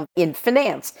 support can come in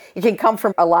finance, it can come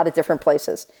from a lot of different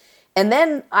places. And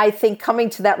then I think coming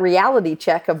to that reality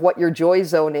check of what your joy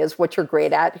zone is, what you're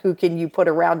great at, who can you put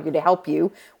around you to help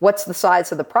you, what's the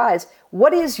size of the prize,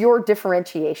 what is your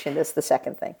differentiation is the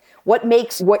second thing. What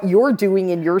makes what you're doing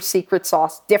in your secret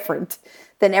sauce different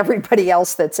than everybody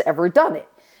else that's ever done it,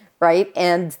 right?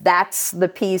 And that's the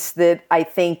piece that I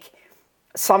think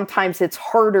sometimes it's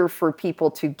harder for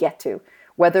people to get to.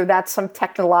 Whether that's some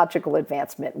technological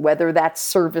advancement, whether that's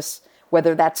service,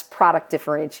 whether that's product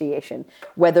differentiation,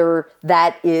 whether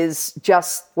that is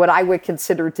just what I would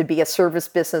consider to be a service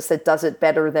business that does it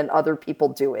better than other people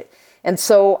do it. And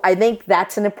so I think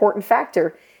that's an important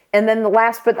factor. And then the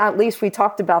last but not least, we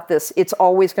talked about this, it's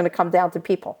always going to come down to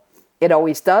people. It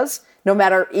always does. No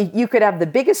matter, you could have the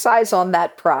biggest size on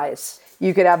that prize,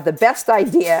 you could have the best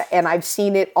idea, and I've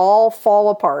seen it all fall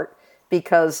apart,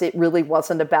 because it really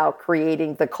wasn't about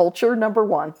creating the culture, number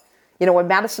one. You know, when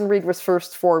Madison Reed was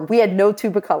first formed, we had no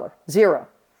tube of color, 0.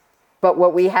 But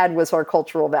what we had was our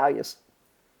cultural values.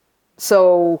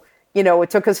 So, you know, it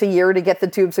took us a year to get the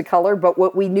tubes of color, but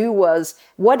what we knew was,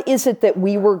 what is it that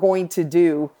we were going to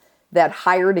do that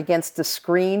hired against the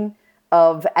screen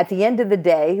of, at the end of the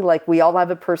day, like we all have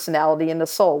a personality and a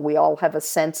soul. We all have a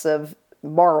sense of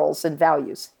morals and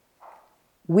values.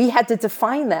 We had to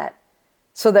define that,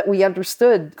 so that we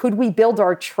understood, could we build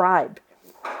our tribe?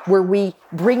 Were we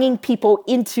bringing people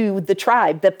into the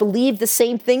tribe that believed the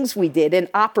same things we did and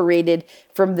operated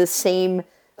from the same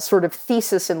sort of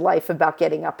thesis in life about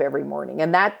getting up every morning?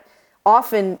 And that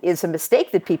often is a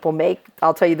mistake that people make.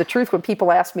 I'll tell you the truth, when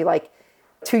people ask me like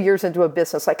 2 years into a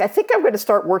business, like, I think I'm going to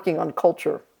start working on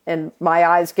culture. And my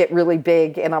eyes get really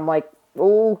big and I'm like,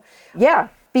 oh, yeah,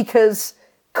 because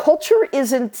culture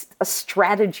isn't a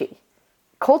strategy.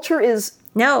 Culture is...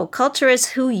 No, culture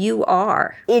is who you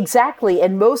are. Exactly.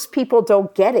 And most people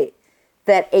don't get it,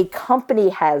 that a company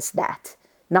has that,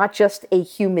 not just a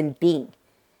human being.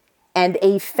 And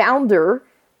a founder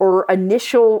or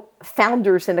initial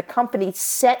founders in a company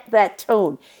set that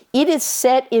tone. It is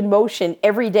set in motion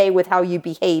every day with how you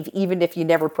behave, even if you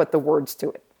never put the words to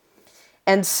it.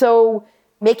 And so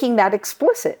making that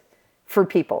explicit for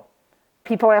people.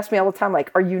 People ask me all the time,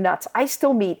 like, are you nuts? I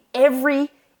still meet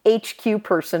every HQ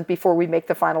person before we make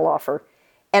the final offer.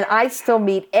 And I still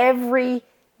meet every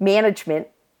management,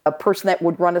 a person that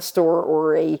would run a store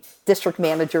or a district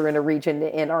manager in a region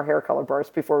in our hair color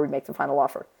bars before we make the final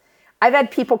offer. I've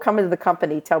had people come into the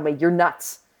company tell me, you're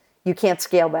nuts. You can't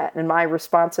scale that. And my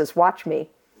response is, watch me.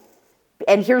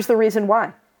 And here's the reason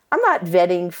why. I'm not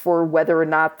vetting for whether or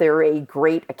not they're a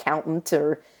great accountant,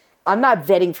 or I'm not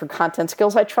vetting for content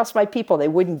skills. I trust my people. They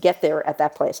wouldn't get there at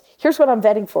that place. Here's what I'm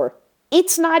vetting for.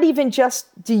 It's not even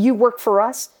just, do you work for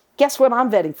us? Guess what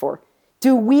I'm vetting for?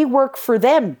 Do we work for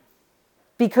them?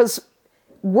 Because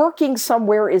working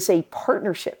somewhere is a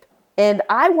partnership. And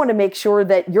I want to make sure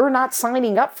that you're not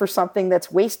signing up for something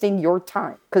that's wasting your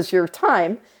time. Because your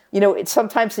time, you know,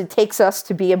 sometimes it takes us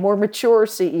to be a more mature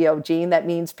CEO, Gene. That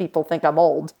means people think I'm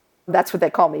old. That's what they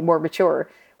call me, more mature.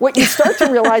 what you start to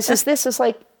realize is this is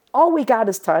like, all we got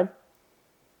is time.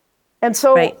 And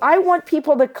so Right. I want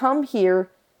people to come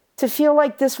here to feel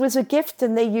like this was a gift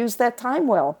and they used that time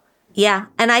well. Yeah.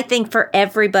 And I think for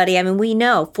everybody, I mean, we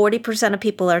know 40% of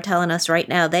people are telling us right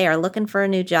now they are looking for a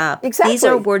new job. Exactly. These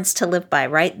are words to live by,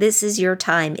 right? This is your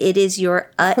time. It is your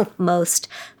utmost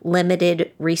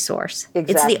limited resource.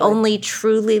 It's Exactly. the only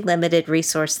truly limited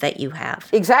resource that you have.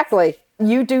 Exactly.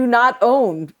 You do not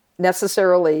own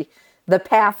necessarily the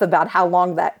path about how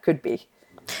long that could be.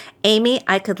 Amy,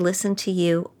 I could listen to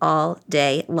you all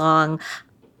day long.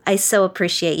 I so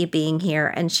appreciate you being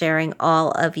here and sharing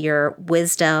all of your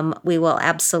wisdom. We will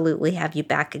absolutely have you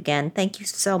back again. Thank you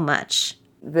so much.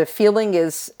 The feeling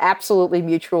is absolutely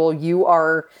mutual. You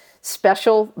are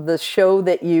special. The show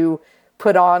that you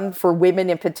put on for women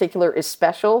in particular is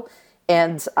special.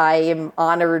 And I am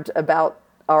honored about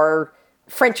our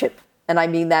friendship. And I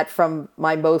mean that from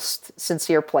my most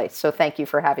sincere place. So thank you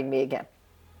for having me again.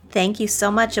 Thank you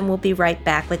so much. And we'll be right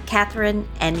back with Catherine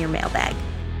and your mailbag.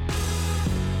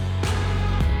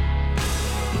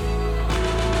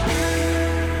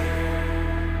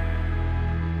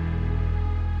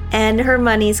 And Her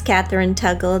Money's Catherine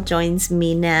Tuggle joins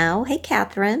me now. Hey,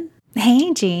 Catherine.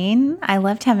 Hey, Jean. I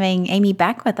loved having Amy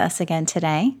back with us again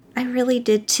today. I really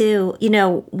did too. You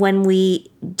know, when we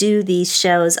do these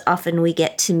shows, often we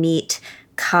get to meet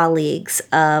colleagues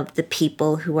of the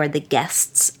people who are the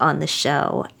guests on the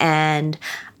show. And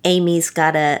Amy's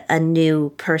got a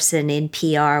new person in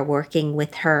PR working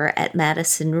with her at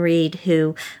Madison Reed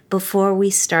who, before we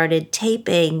started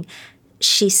taping,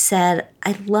 she said,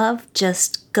 I love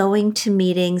just going to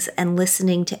meetings and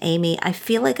listening to Amy. I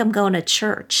feel like I'm going to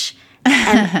church.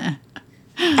 And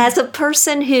as a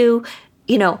person who,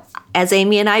 you know, as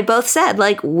Amy and I both said,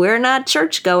 like, we're not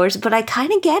churchgoers, but I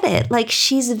kind of get it. Like,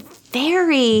 she's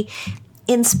very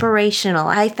inspirational.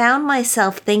 I found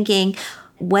myself thinking,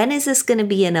 when is this going to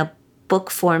be in a book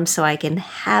form so I can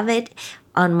have it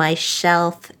on my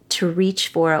shelf to reach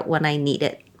for it when I need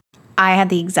it? I had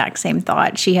the exact same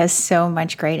thought. She has so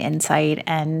much great insight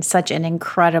and such an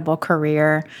incredible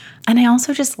career. And I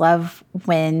also just love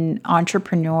when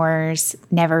entrepreneurs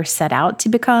never set out to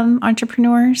become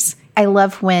entrepreneurs. I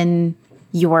love when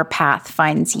your path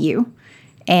finds you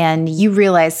and you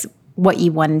realize what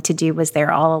you wanted to do was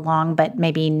there all along, but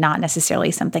maybe not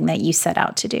necessarily something that you set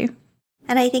out to do.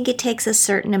 And I think it takes a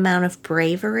certain amount of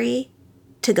bravery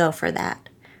to go for that,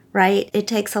 right? It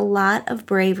takes a lot of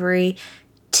bravery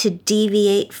to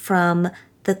deviate from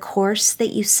the course that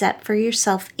you set for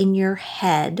yourself in your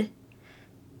head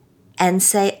and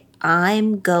say,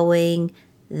 I'm going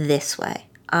this way.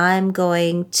 I'm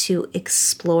going to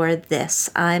explore this.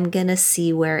 I'm going to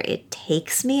see where it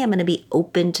takes me. I'm going to be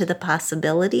open to the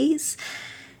possibilities.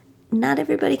 Not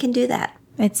everybody can do that.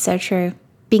 It's so true.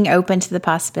 Being open to the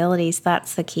possibilities,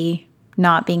 that's the key.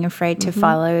 Not being afraid to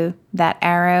follow that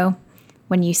arrow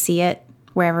when you see it,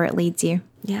 wherever it leads you.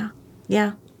 Yeah.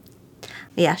 Yeah.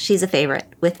 Yeah, she's a favorite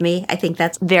with me. I think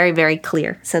that's very, very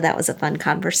clear. So that was a fun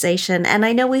conversation. And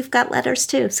I know we've got letters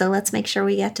too, so let's make sure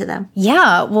we get to them.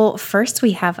 Yeah, well, first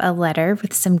we have a letter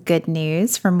with some good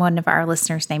news from one of our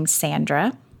listeners named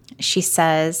Sandra. She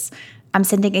says, I'm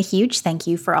sending a huge thank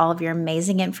you for all of your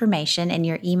amazing information in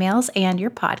your emails and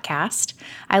your podcast.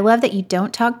 I love that you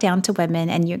don't talk down to women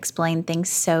and you explain things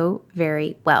so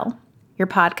very well. Your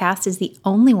podcast is the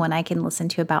only one I can listen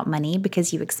to about money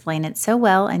because you explain it so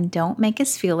well and don't make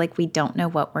us feel like we don't know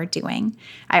what we're doing.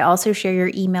 I also share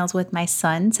your emails with my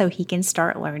son so he can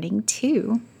start learning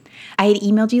too. I had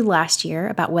emailed you last year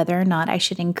about whether or not I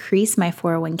should increase my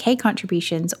 401k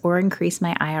contributions or increase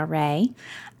my IRA.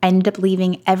 I ended up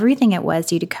leaving everything it was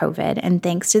due to COVID, and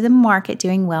thanks to the market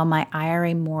doing well, my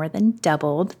IRA more than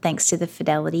doubled thanks to the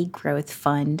Fidelity Growth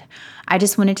Fund. I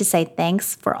just wanted to say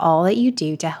thanks for all that you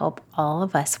do to help all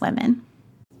of us women.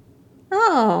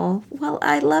 Oh, well,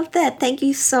 I love that. Thank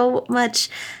you so much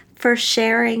for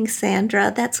sharing,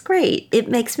 Sandra. That's great. It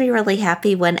makes me really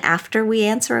happy when after we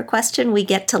answer a question, we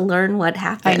get to learn what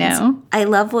happens. I know. I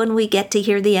love when we get to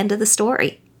hear the end of the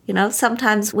story. You know,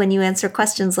 sometimes when you answer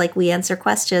questions like we answer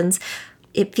questions,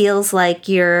 it feels like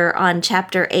you're on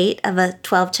chapter 8 of a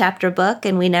 12-chapter book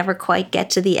and we never quite get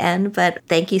to the end. But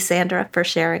thank you, Sandra, for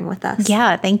sharing with us.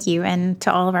 Yeah, thank you. And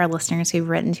to all of our listeners who've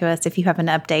written to us, if you have an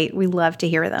update, we love to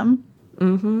hear them.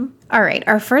 All right,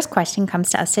 our first question comes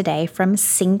to us today from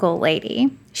Single Lady.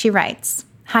 She writes,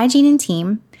 Hi, Jean and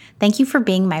team. Thank you for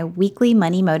being my weekly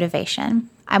money motivation.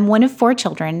 I'm one of 4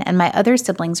 children, and my other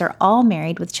siblings are all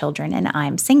married with children, and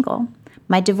I'm single.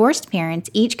 My divorced parents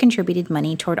each contributed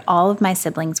money toward all of my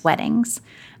siblings' weddings.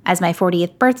 As my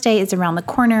 40th birthday is around the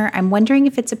corner, I'm wondering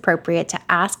if it's appropriate to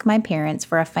ask my parents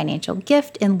for a financial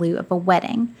gift in lieu of a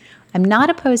wedding. I'm not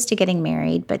opposed to getting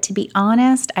married, but to be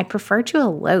honest, I prefer to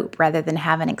elope rather than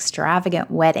have an extravagant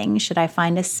wedding should I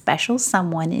find a special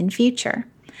someone in future.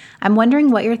 I'm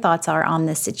wondering what your thoughts are on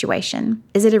this situation.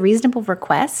 Is it a reasonable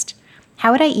request?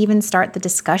 How would I even start the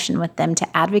discussion with them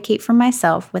to advocate for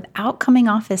myself without coming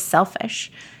off as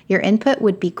selfish? Your input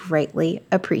would be greatly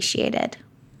appreciated.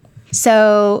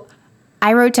 So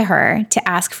I wrote to her to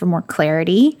ask for more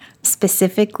clarity,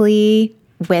 specifically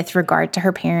with regard to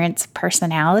her parents'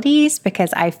 personalities,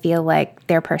 because I feel like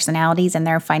their personalities and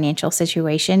their financial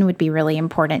situation would be really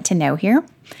important to know here.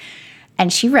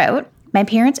 And she wrote, "My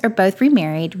parents are both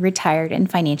remarried, retired, and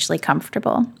financially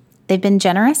comfortable. They've been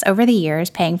generous over the years,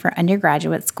 paying for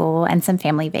undergraduate school and some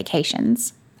family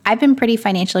vacations. I've been pretty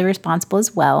financially responsible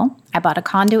as well. I bought a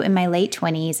condo in my late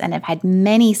 20s and have had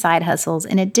many side hustles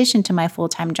in addition to my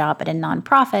full-time job at a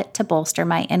nonprofit to bolster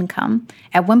my income.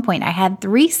 At one point, I had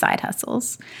 3 side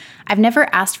hustles. I've never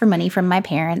asked for money from my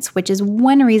parents, which is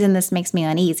one reason this makes me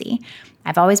uneasy.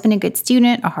 I've always been a good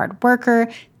student, a hard worker,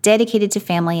 dedicated to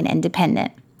family and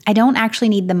independent. I don't actually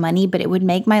need the money, but it would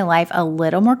make my life a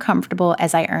little more comfortable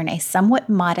as I earn a somewhat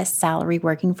modest salary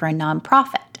working for a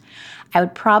nonprofit. I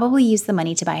would probably use the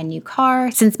money to buy a new car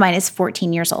since mine is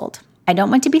 14 years old. I don't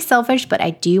want to be selfish, but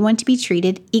I do want to be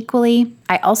treated equally.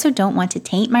 I also don't want to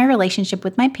taint my relationship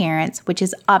with my parents, which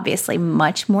is obviously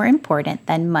much more important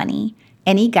than money.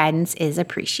 Any guidance is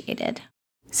appreciated."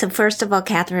 So first of all,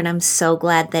 Catherine, I'm so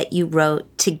glad that you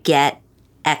wrote to get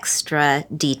extra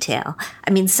detail.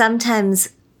 I mean, sometimes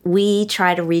we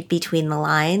try to read between the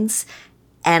lines,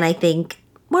 and I think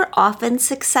we're often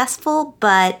successful,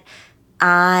 but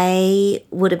I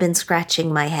would have been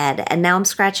scratching my head. And now I'm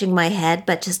scratching my head,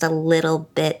 but just a little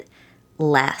bit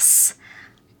less.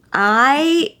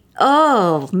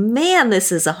 Oh man,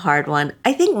 this is a hard one.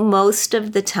 I think most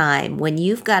of the time when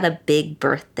you've got a big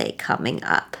birthday coming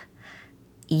up,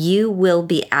 you will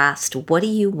be asked, what do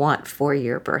you want for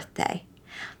your birthday?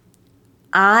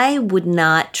 I would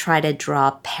not try to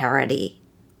draw parity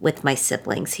with my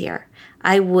siblings here.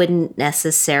 I wouldn't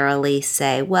necessarily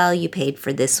say, well, you paid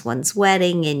for this one's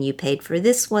wedding, and you paid for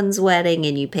this one's wedding,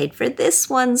 and you paid for this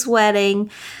one's wedding.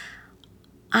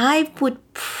 I would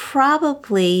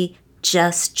probably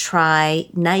just try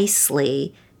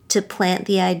nicely to plant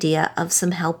the idea of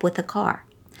some help with a car.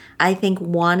 I think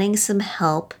wanting some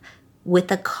help with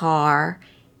a car,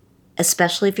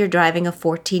 especially if you're driving a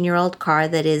 14-year-old car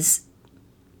that is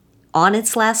on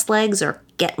its last legs or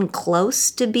getting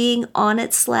close to being on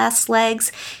its last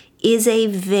legs, is a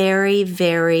very,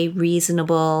 very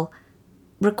reasonable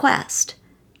request.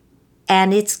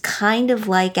 And it's kind of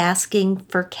like asking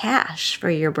for cash for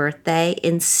your birthday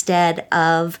instead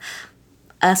of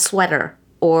a sweater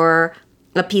or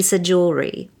a piece of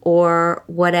jewelry or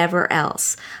whatever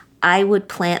else. I would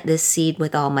plant this seed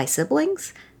with all my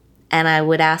siblings, and I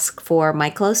would ask for my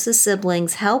closest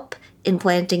siblings' help in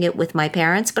planting it with my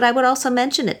parents, but I would also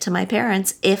mention it to my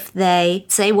parents if they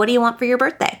say, what do you want for your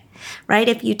birthday? Right?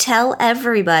 If you tell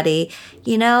everybody,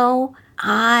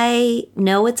 I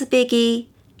know it's a biggie,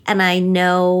 and I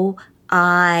know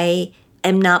I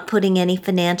am not putting any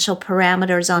financial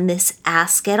parameters on this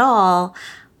ask at all,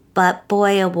 but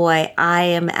boy, oh boy, I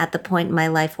am at the point in my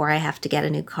life where I have to get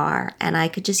a new car, and I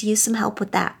could just use some help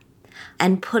with that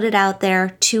and put it out there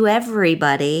to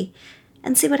everybody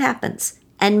and see what happens.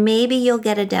 And maybe you'll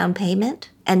get a down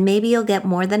payment, and maybe you'll get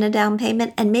more than a down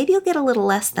payment, and maybe you'll get a little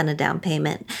less than a down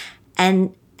payment.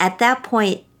 And at that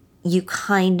point, you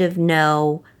kind of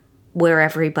know where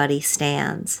everybody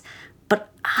stands. But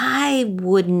I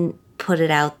wouldn't put it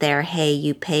out there, hey,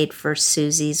 you paid for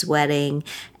Susie's wedding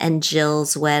and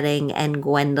Jill's wedding and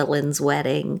Gwendolyn's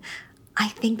wedding. I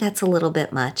think that's a little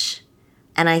bit much.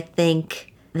 And I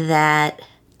think that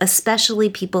especially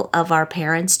people of our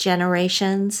parents'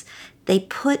 generations, they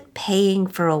put paying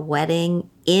for a wedding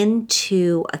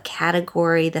into a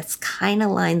category that's kind of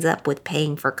lines up with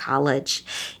paying for college.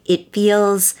 It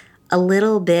feels a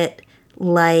little bit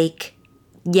like,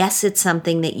 yes, it's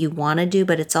something that you want to do,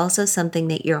 but it's also something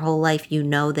that your whole life you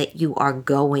know that you are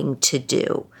going to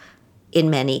do in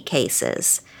many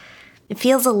cases. It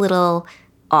feels a little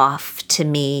off to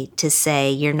me to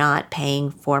say, you're not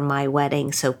paying for my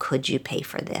wedding, so could you pay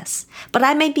for this? But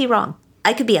I may be wrong.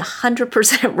 I could be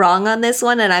 100% wrong on this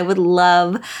one, and I would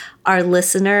love our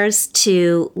listeners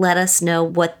to let us know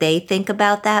what they think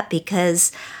about that,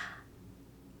 because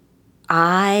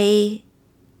I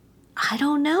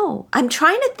don't know. I'm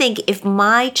trying to think if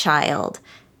my child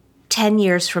 10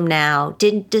 years from now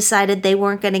decided they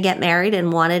weren't going to get married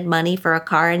and wanted money for a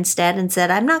car instead and said,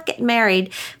 I'm not getting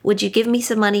married. Would you give me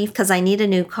some money because I need a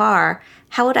new car?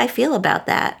 How would I feel about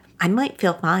that? I might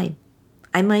feel fine.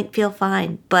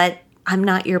 But I'm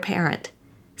not your parent,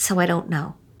 so I don't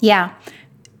know. Yeah.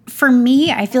 For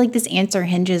me, I feel like this answer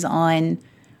hinges on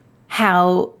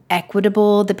how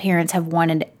equitable the parents have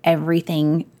wanted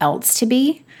everything else to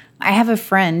be. I have a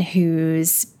friend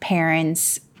whose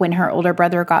parents, when her older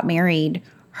brother got married,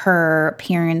 her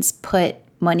parents put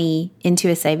money into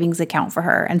a savings account for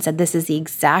her and said, this is the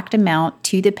exact amount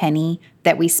to the penny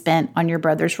that we spent on your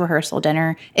brother's rehearsal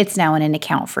dinner. It's now in an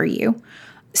account for you.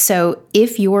 So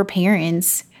if your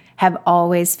parents have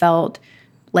always felt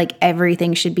like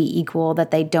everything should be equal,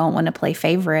 that they don't want to play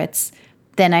favorites,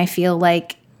 then I feel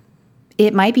like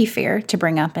it might be fair to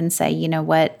bring up and say, you know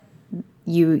what,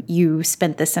 you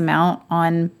spent this amount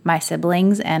on my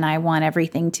siblings and I want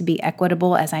everything to be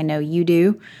equitable as I know you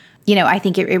do. You know, I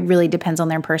think it really depends on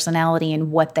their personality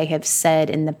and what they have said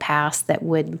in the past that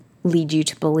would lead you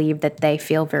to believe that they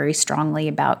feel very strongly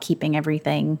about keeping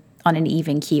everything on an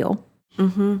even keel.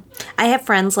 Mm-hmm. I have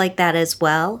friends like that as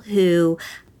well who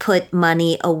put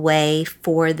money away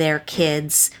for their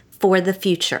kids for the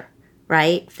future,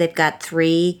 right? They've got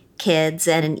 3 kids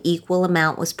and an equal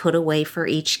amount was put away for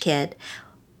each kid.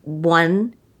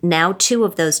 Now 2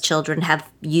 of those children have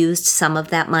used some of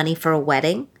that money for a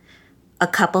wedding. A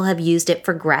couple have used it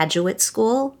for graduate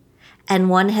school. And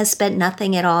one has spent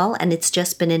nothing at all and it's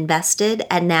just been invested.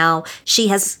 And now she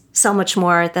has so much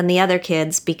more than the other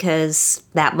kids because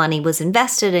that money was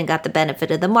invested and got the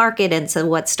benefit of the market. And so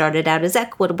what started out as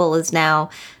equitable is now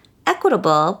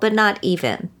equitable, but not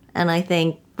even. And I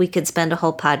think we could spend a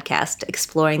whole podcast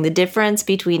exploring the difference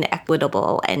between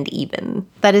equitable and even.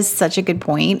 That is such a good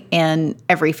point. And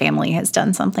every family has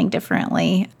done something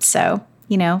differently. So,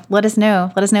 you know, let us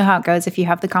know. Let us know how it goes if you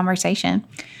have the conversation.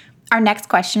 Our next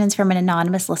question is from an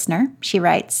anonymous listener. She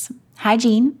writes, Hi,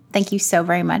 Jean. Thank you so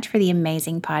very much for the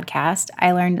amazing podcast.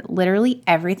 I learned literally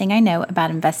everything I know about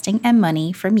investing and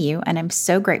money from you, and I'm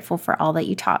so grateful for all that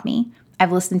you taught me.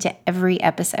 I've listened to every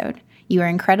episode. You are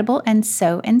incredible and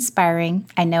so inspiring.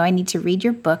 I know I need to read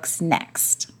your books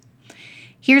next.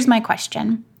 Here's my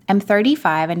question. I'm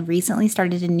 35 and recently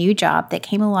started a new job that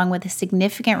came along with a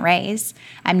significant raise.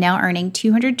 I'm now earning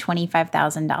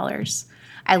 $225,000.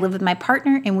 I live with my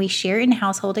partner and we share in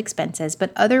household expenses,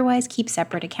 but otherwise keep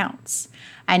separate accounts.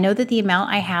 I know that the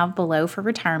amount I have below for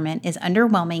retirement is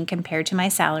underwhelming compared to my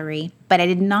salary, but I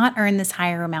did not earn this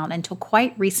higher amount until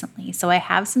quite recently, so I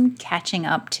have some catching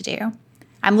up to do.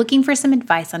 I'm looking for some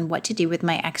advice on what to do with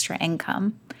my extra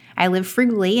income. I live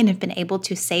frugally and have been able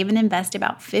to save and invest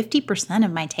about 50%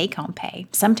 of my take-home pay,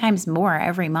 sometimes more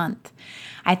every month.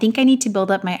 I think I need to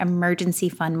build up my emergency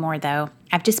fund more, though.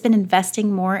 I've just been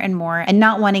investing more and more and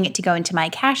not wanting it to go into my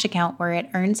cash account where it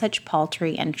earns such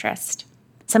paltry interest.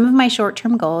 Some of my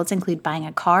short-term goals include buying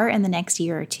a car in the next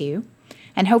year or 2,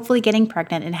 and hopefully getting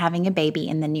pregnant and having a baby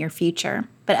in the near future.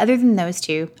 But other than those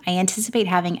 2, I anticipate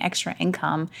having extra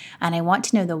income, and I want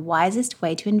to know the wisest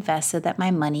way to invest so that my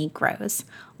money grows.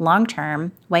 Long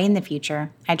term, way in the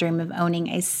future, I dream of owning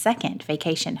a second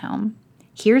vacation home.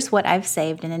 Here's what I've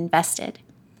saved and invested.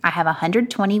 I have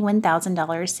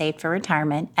 $121,000 saved for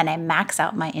retirement, and I max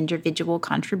out my individual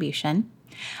contribution.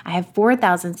 I have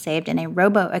 $4,000 saved in a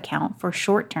robo account for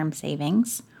short-term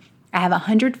savings. I have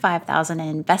 $105,000 in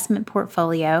investment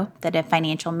portfolio that a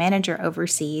financial manager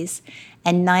oversees,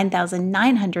 and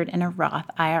 $9,900 in a Roth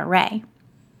IRA.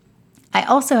 I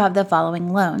also have the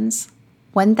following loans.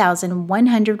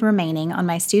 $1,100 remaining on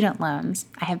my student loans.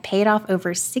 I have paid off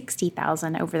over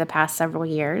 $60,000 over the past several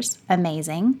years.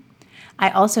 Amazing. I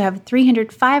also have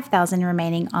 $305,000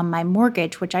 remaining on my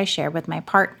mortgage, which I share with my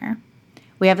partner.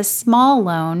 We have a small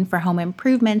loan for home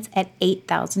improvements at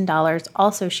 $8,000,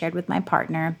 also shared with my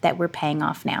partner, that we're paying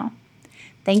off now.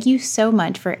 Thank you so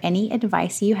much for any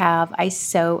advice you have. I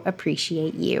so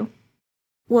appreciate you.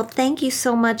 Well, thank you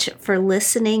so much for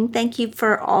listening. Thank you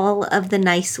for all of the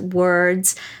nice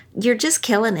words. You're just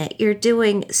killing it. You're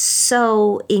doing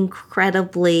so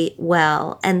incredibly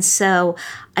well. And so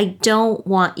I don't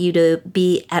want you to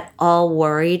be at all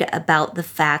worried about the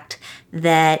fact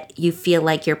that you feel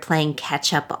like you're playing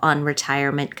catch up on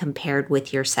retirement compared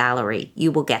with your salary.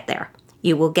 You will get there.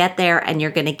 You will get there, and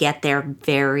you're going to get there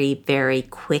very, very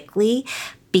quickly,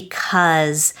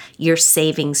 because your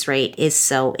savings rate is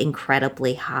so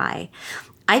incredibly high.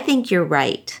 I think you're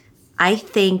right. I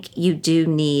think you do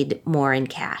need more in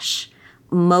cash.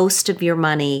 Most of your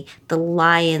money, the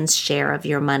lion's share of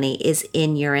your money, is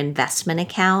in your investment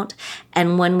account.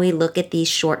 And when we look at these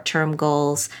short-term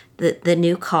goals, the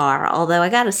new car. Although I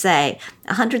got to say,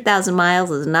 100,000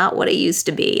 miles is not what it used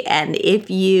to be. And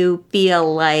if you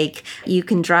feel like you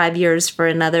can drive yours for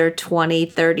another 20,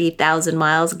 30,000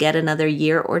 miles, get another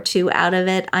year or two out of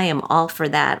it, I am all for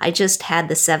that. I just had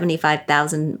the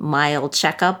 75,000 mile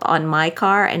checkup on my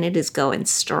car and it is going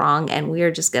strong, and we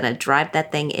are just going to drive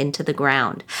that thing into the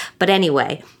ground. But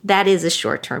anyway, that is a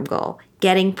short-term goal.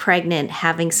 Getting pregnant,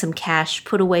 having some cash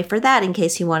put away for that in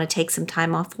case you want to take some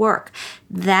time off work.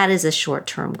 That is a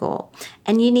short-term goal.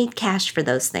 And you need cash for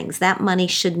those things. That money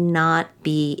should not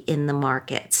be in the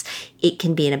markets. It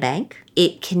can be in a bank.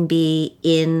 It can be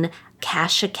in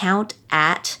cash account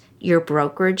at your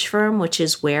brokerage firm, which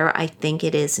is where I think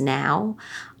it is now.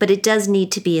 But it does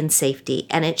need to be in safety,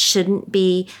 and it shouldn't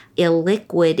be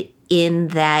illiquid in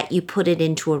that you put it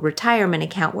into a retirement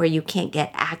account where you can't get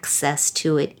access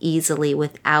to it easily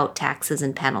without taxes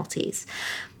and penalties.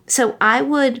 So I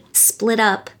would split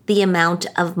up the amount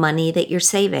of money that you're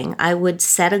saving. I would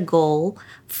set a goal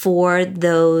for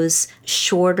those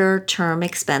shorter term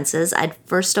expenses. I'd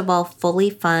first of all fully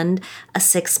fund a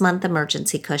 6-month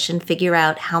emergency cushion, figure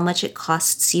out how much it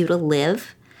costs you to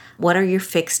live. What are your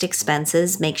fixed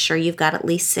expenses? Make sure you've got at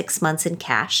least 6 months in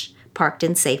cash, parked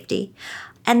in safety.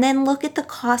 And then look at the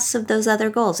costs of those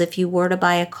other goals. If you were to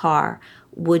buy a car,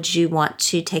 would you want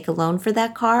to take a loan for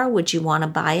that car? Would you want to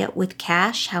buy it with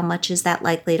cash? How much is that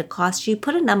likely to cost you?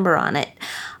 Put a number on it.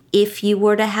 If you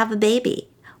were to have a baby,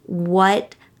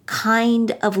 what kind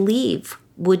of leave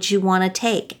would you want to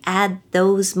take? Add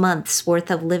those months worth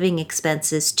of living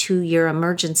expenses to your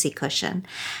emergency cushion.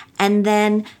 And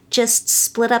then just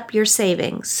split up your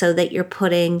savings so that you're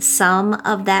putting some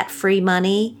of that free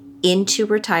money into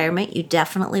retirement. You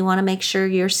definitely want to make sure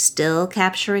you're still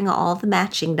capturing all the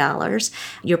matching dollars.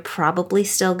 You're probably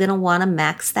still going to want to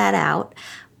max that out.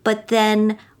 But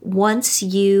then once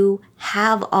you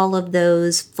have all of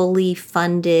those fully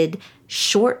funded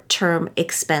short-term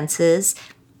expenses,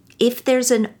 if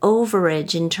there's an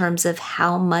overage in terms of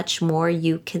how much more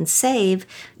you can save,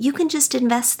 you can just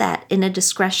invest that in a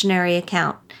discretionary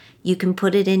account. You can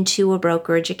put it into a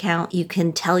brokerage account. You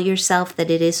can tell yourself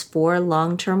that it is for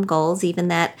long-term goals. Even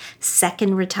that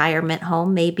second retirement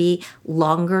home may be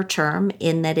longer term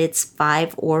in that it's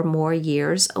 5 or more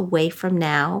years away from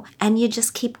now. And you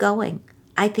just keep going.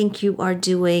 I think you are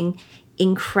doing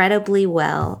incredibly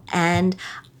well. And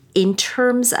in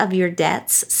terms of your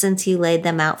debts, since you laid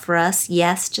them out for us,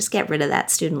 yes, just get rid of that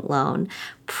student loan.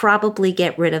 Probably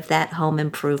get rid of that home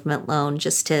improvement loan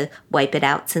just to wipe it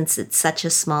out since it's such a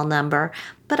small number.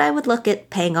 But I would look at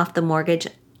paying off the mortgage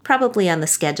probably on the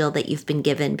schedule that you've been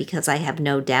given, because I have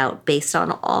no doubt, based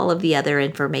on all of the other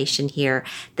information here,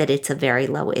 that it's a very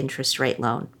low interest rate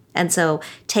loan. And so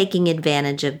taking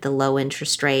advantage of the low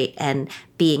interest rate and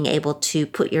being able to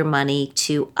put your money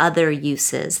to other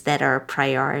uses that are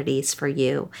priorities for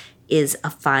you is a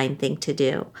fine thing to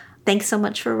do. Thanks so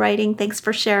much for writing. Thanks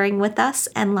for sharing with us,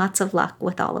 and lots of luck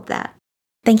with all of that.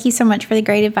 Thank you so much for the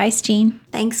great advice, Jean.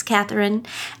 Thanks, Catherine.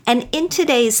 And in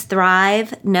today's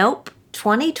Thrive, nope,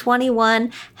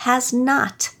 2021 has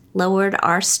not lowered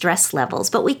our stress levels,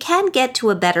 but we can get to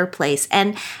a better place.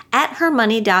 And at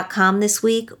hermoney.com this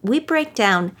week, we break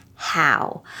down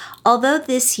how. Although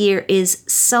this year is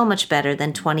so much better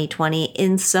than 2020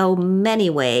 in so many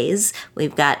ways,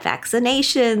 we've got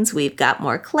vaccinations, we've got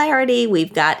more clarity,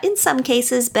 we've got, in some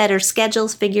cases, better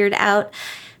schedules figured out.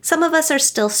 Some of us are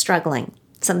still struggling.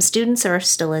 Some students are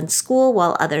still in school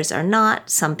while others are not.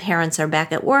 Some parents are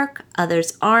back at work,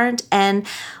 others aren't. And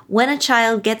when a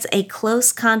child gets a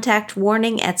close contact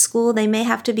warning at school, they may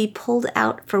have to be pulled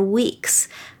out for weeks.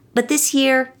 But this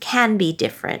year can be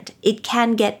different. It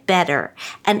can get better.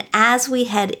 And as we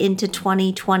head into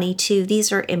 2022,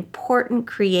 these are important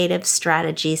creative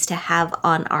strategies to have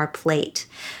on our plate.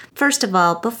 First of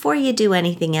all, before you do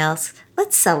anything else,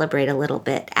 let's celebrate a little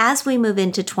bit. As we move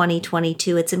into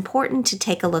 2022, it's important to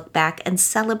take a look back and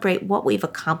celebrate what we've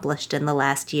accomplished in the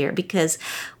last year, because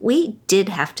we did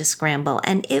have to scramble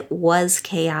and it was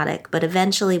chaotic, but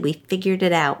eventually we figured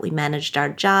it out. We managed our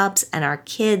jobs and our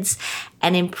kids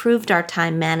and improved our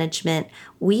time management.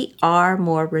 We are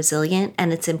more resilient,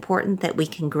 and it's important that we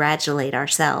congratulate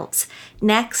ourselves.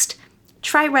 Next,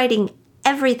 try writing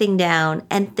everything down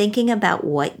and thinking about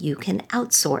what you can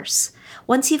outsource.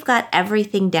 Once you've got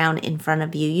everything down in front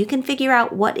of you, you can figure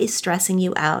out what is stressing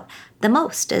you out the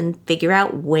most and figure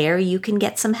out where you can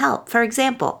get some help. For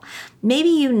example, maybe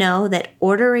you know that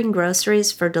ordering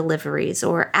groceries for deliveries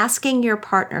or asking your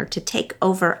partner to take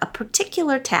over a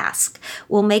particular task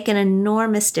will make an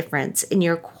enormous difference in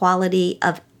your quality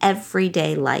of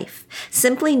everyday life.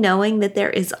 Simply knowing that there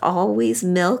is always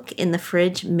milk in the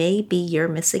fridge may be your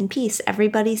missing piece.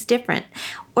 Everybody's different.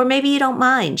 Or maybe you don't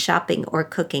mind shopping or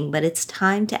cooking, but it's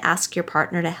time to ask your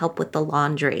partner to help with the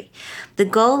laundry. The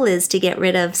goal is to get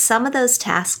rid of some of those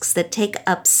tasks that take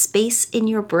up space in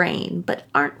your brain but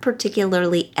aren't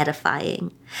particularly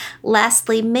edifying.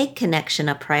 Lastly, make connection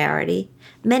a priority.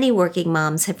 Many working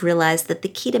moms have realized that the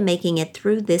key to making it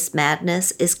through this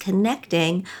madness is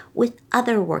connecting with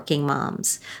other working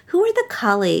moms. Who are the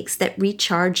colleagues that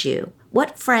recharge you?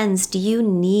 What friends do you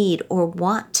need or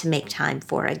want to make time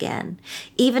for again?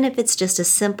 Even if it's just a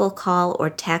simple call or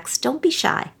text, don't be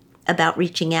shy about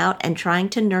reaching out and trying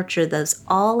to nurture those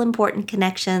all-important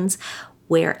connections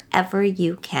wherever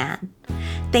you can.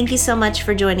 Thank you so much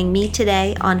for joining me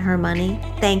today on Her Money.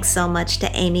 Thanks so much to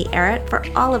Amy Errett for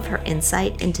all of her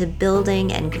insight into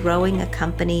building and growing a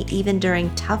company even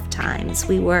during tough times.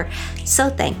 We were so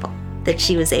thankful that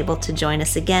she was able to join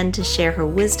us again to share her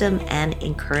wisdom and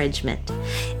encouragement.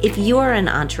 If you're an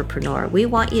entrepreneur, we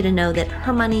want you to know that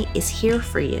Her Money is here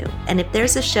for you. And if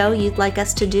there's a show you'd like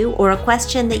us to do or a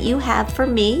question that you have for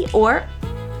me, or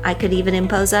I could even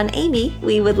impose on Amy,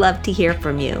 we would love to hear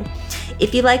from you.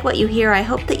 If you like what you hear, I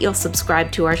hope that you'll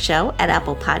subscribe to our show at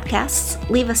Apple Podcasts.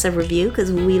 Leave us a review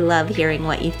because we love hearing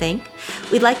what you think.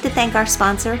 We'd like to thank our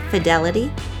sponsor,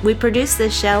 Fidelity. We produce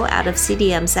this show out of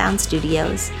CDM Sound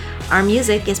Studios. Our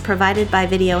music is provided by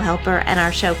Video Helper, and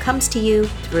our show comes to you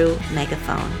through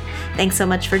Megaphone. Thanks so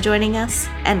much for joining us,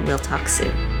 and we'll talk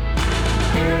soon.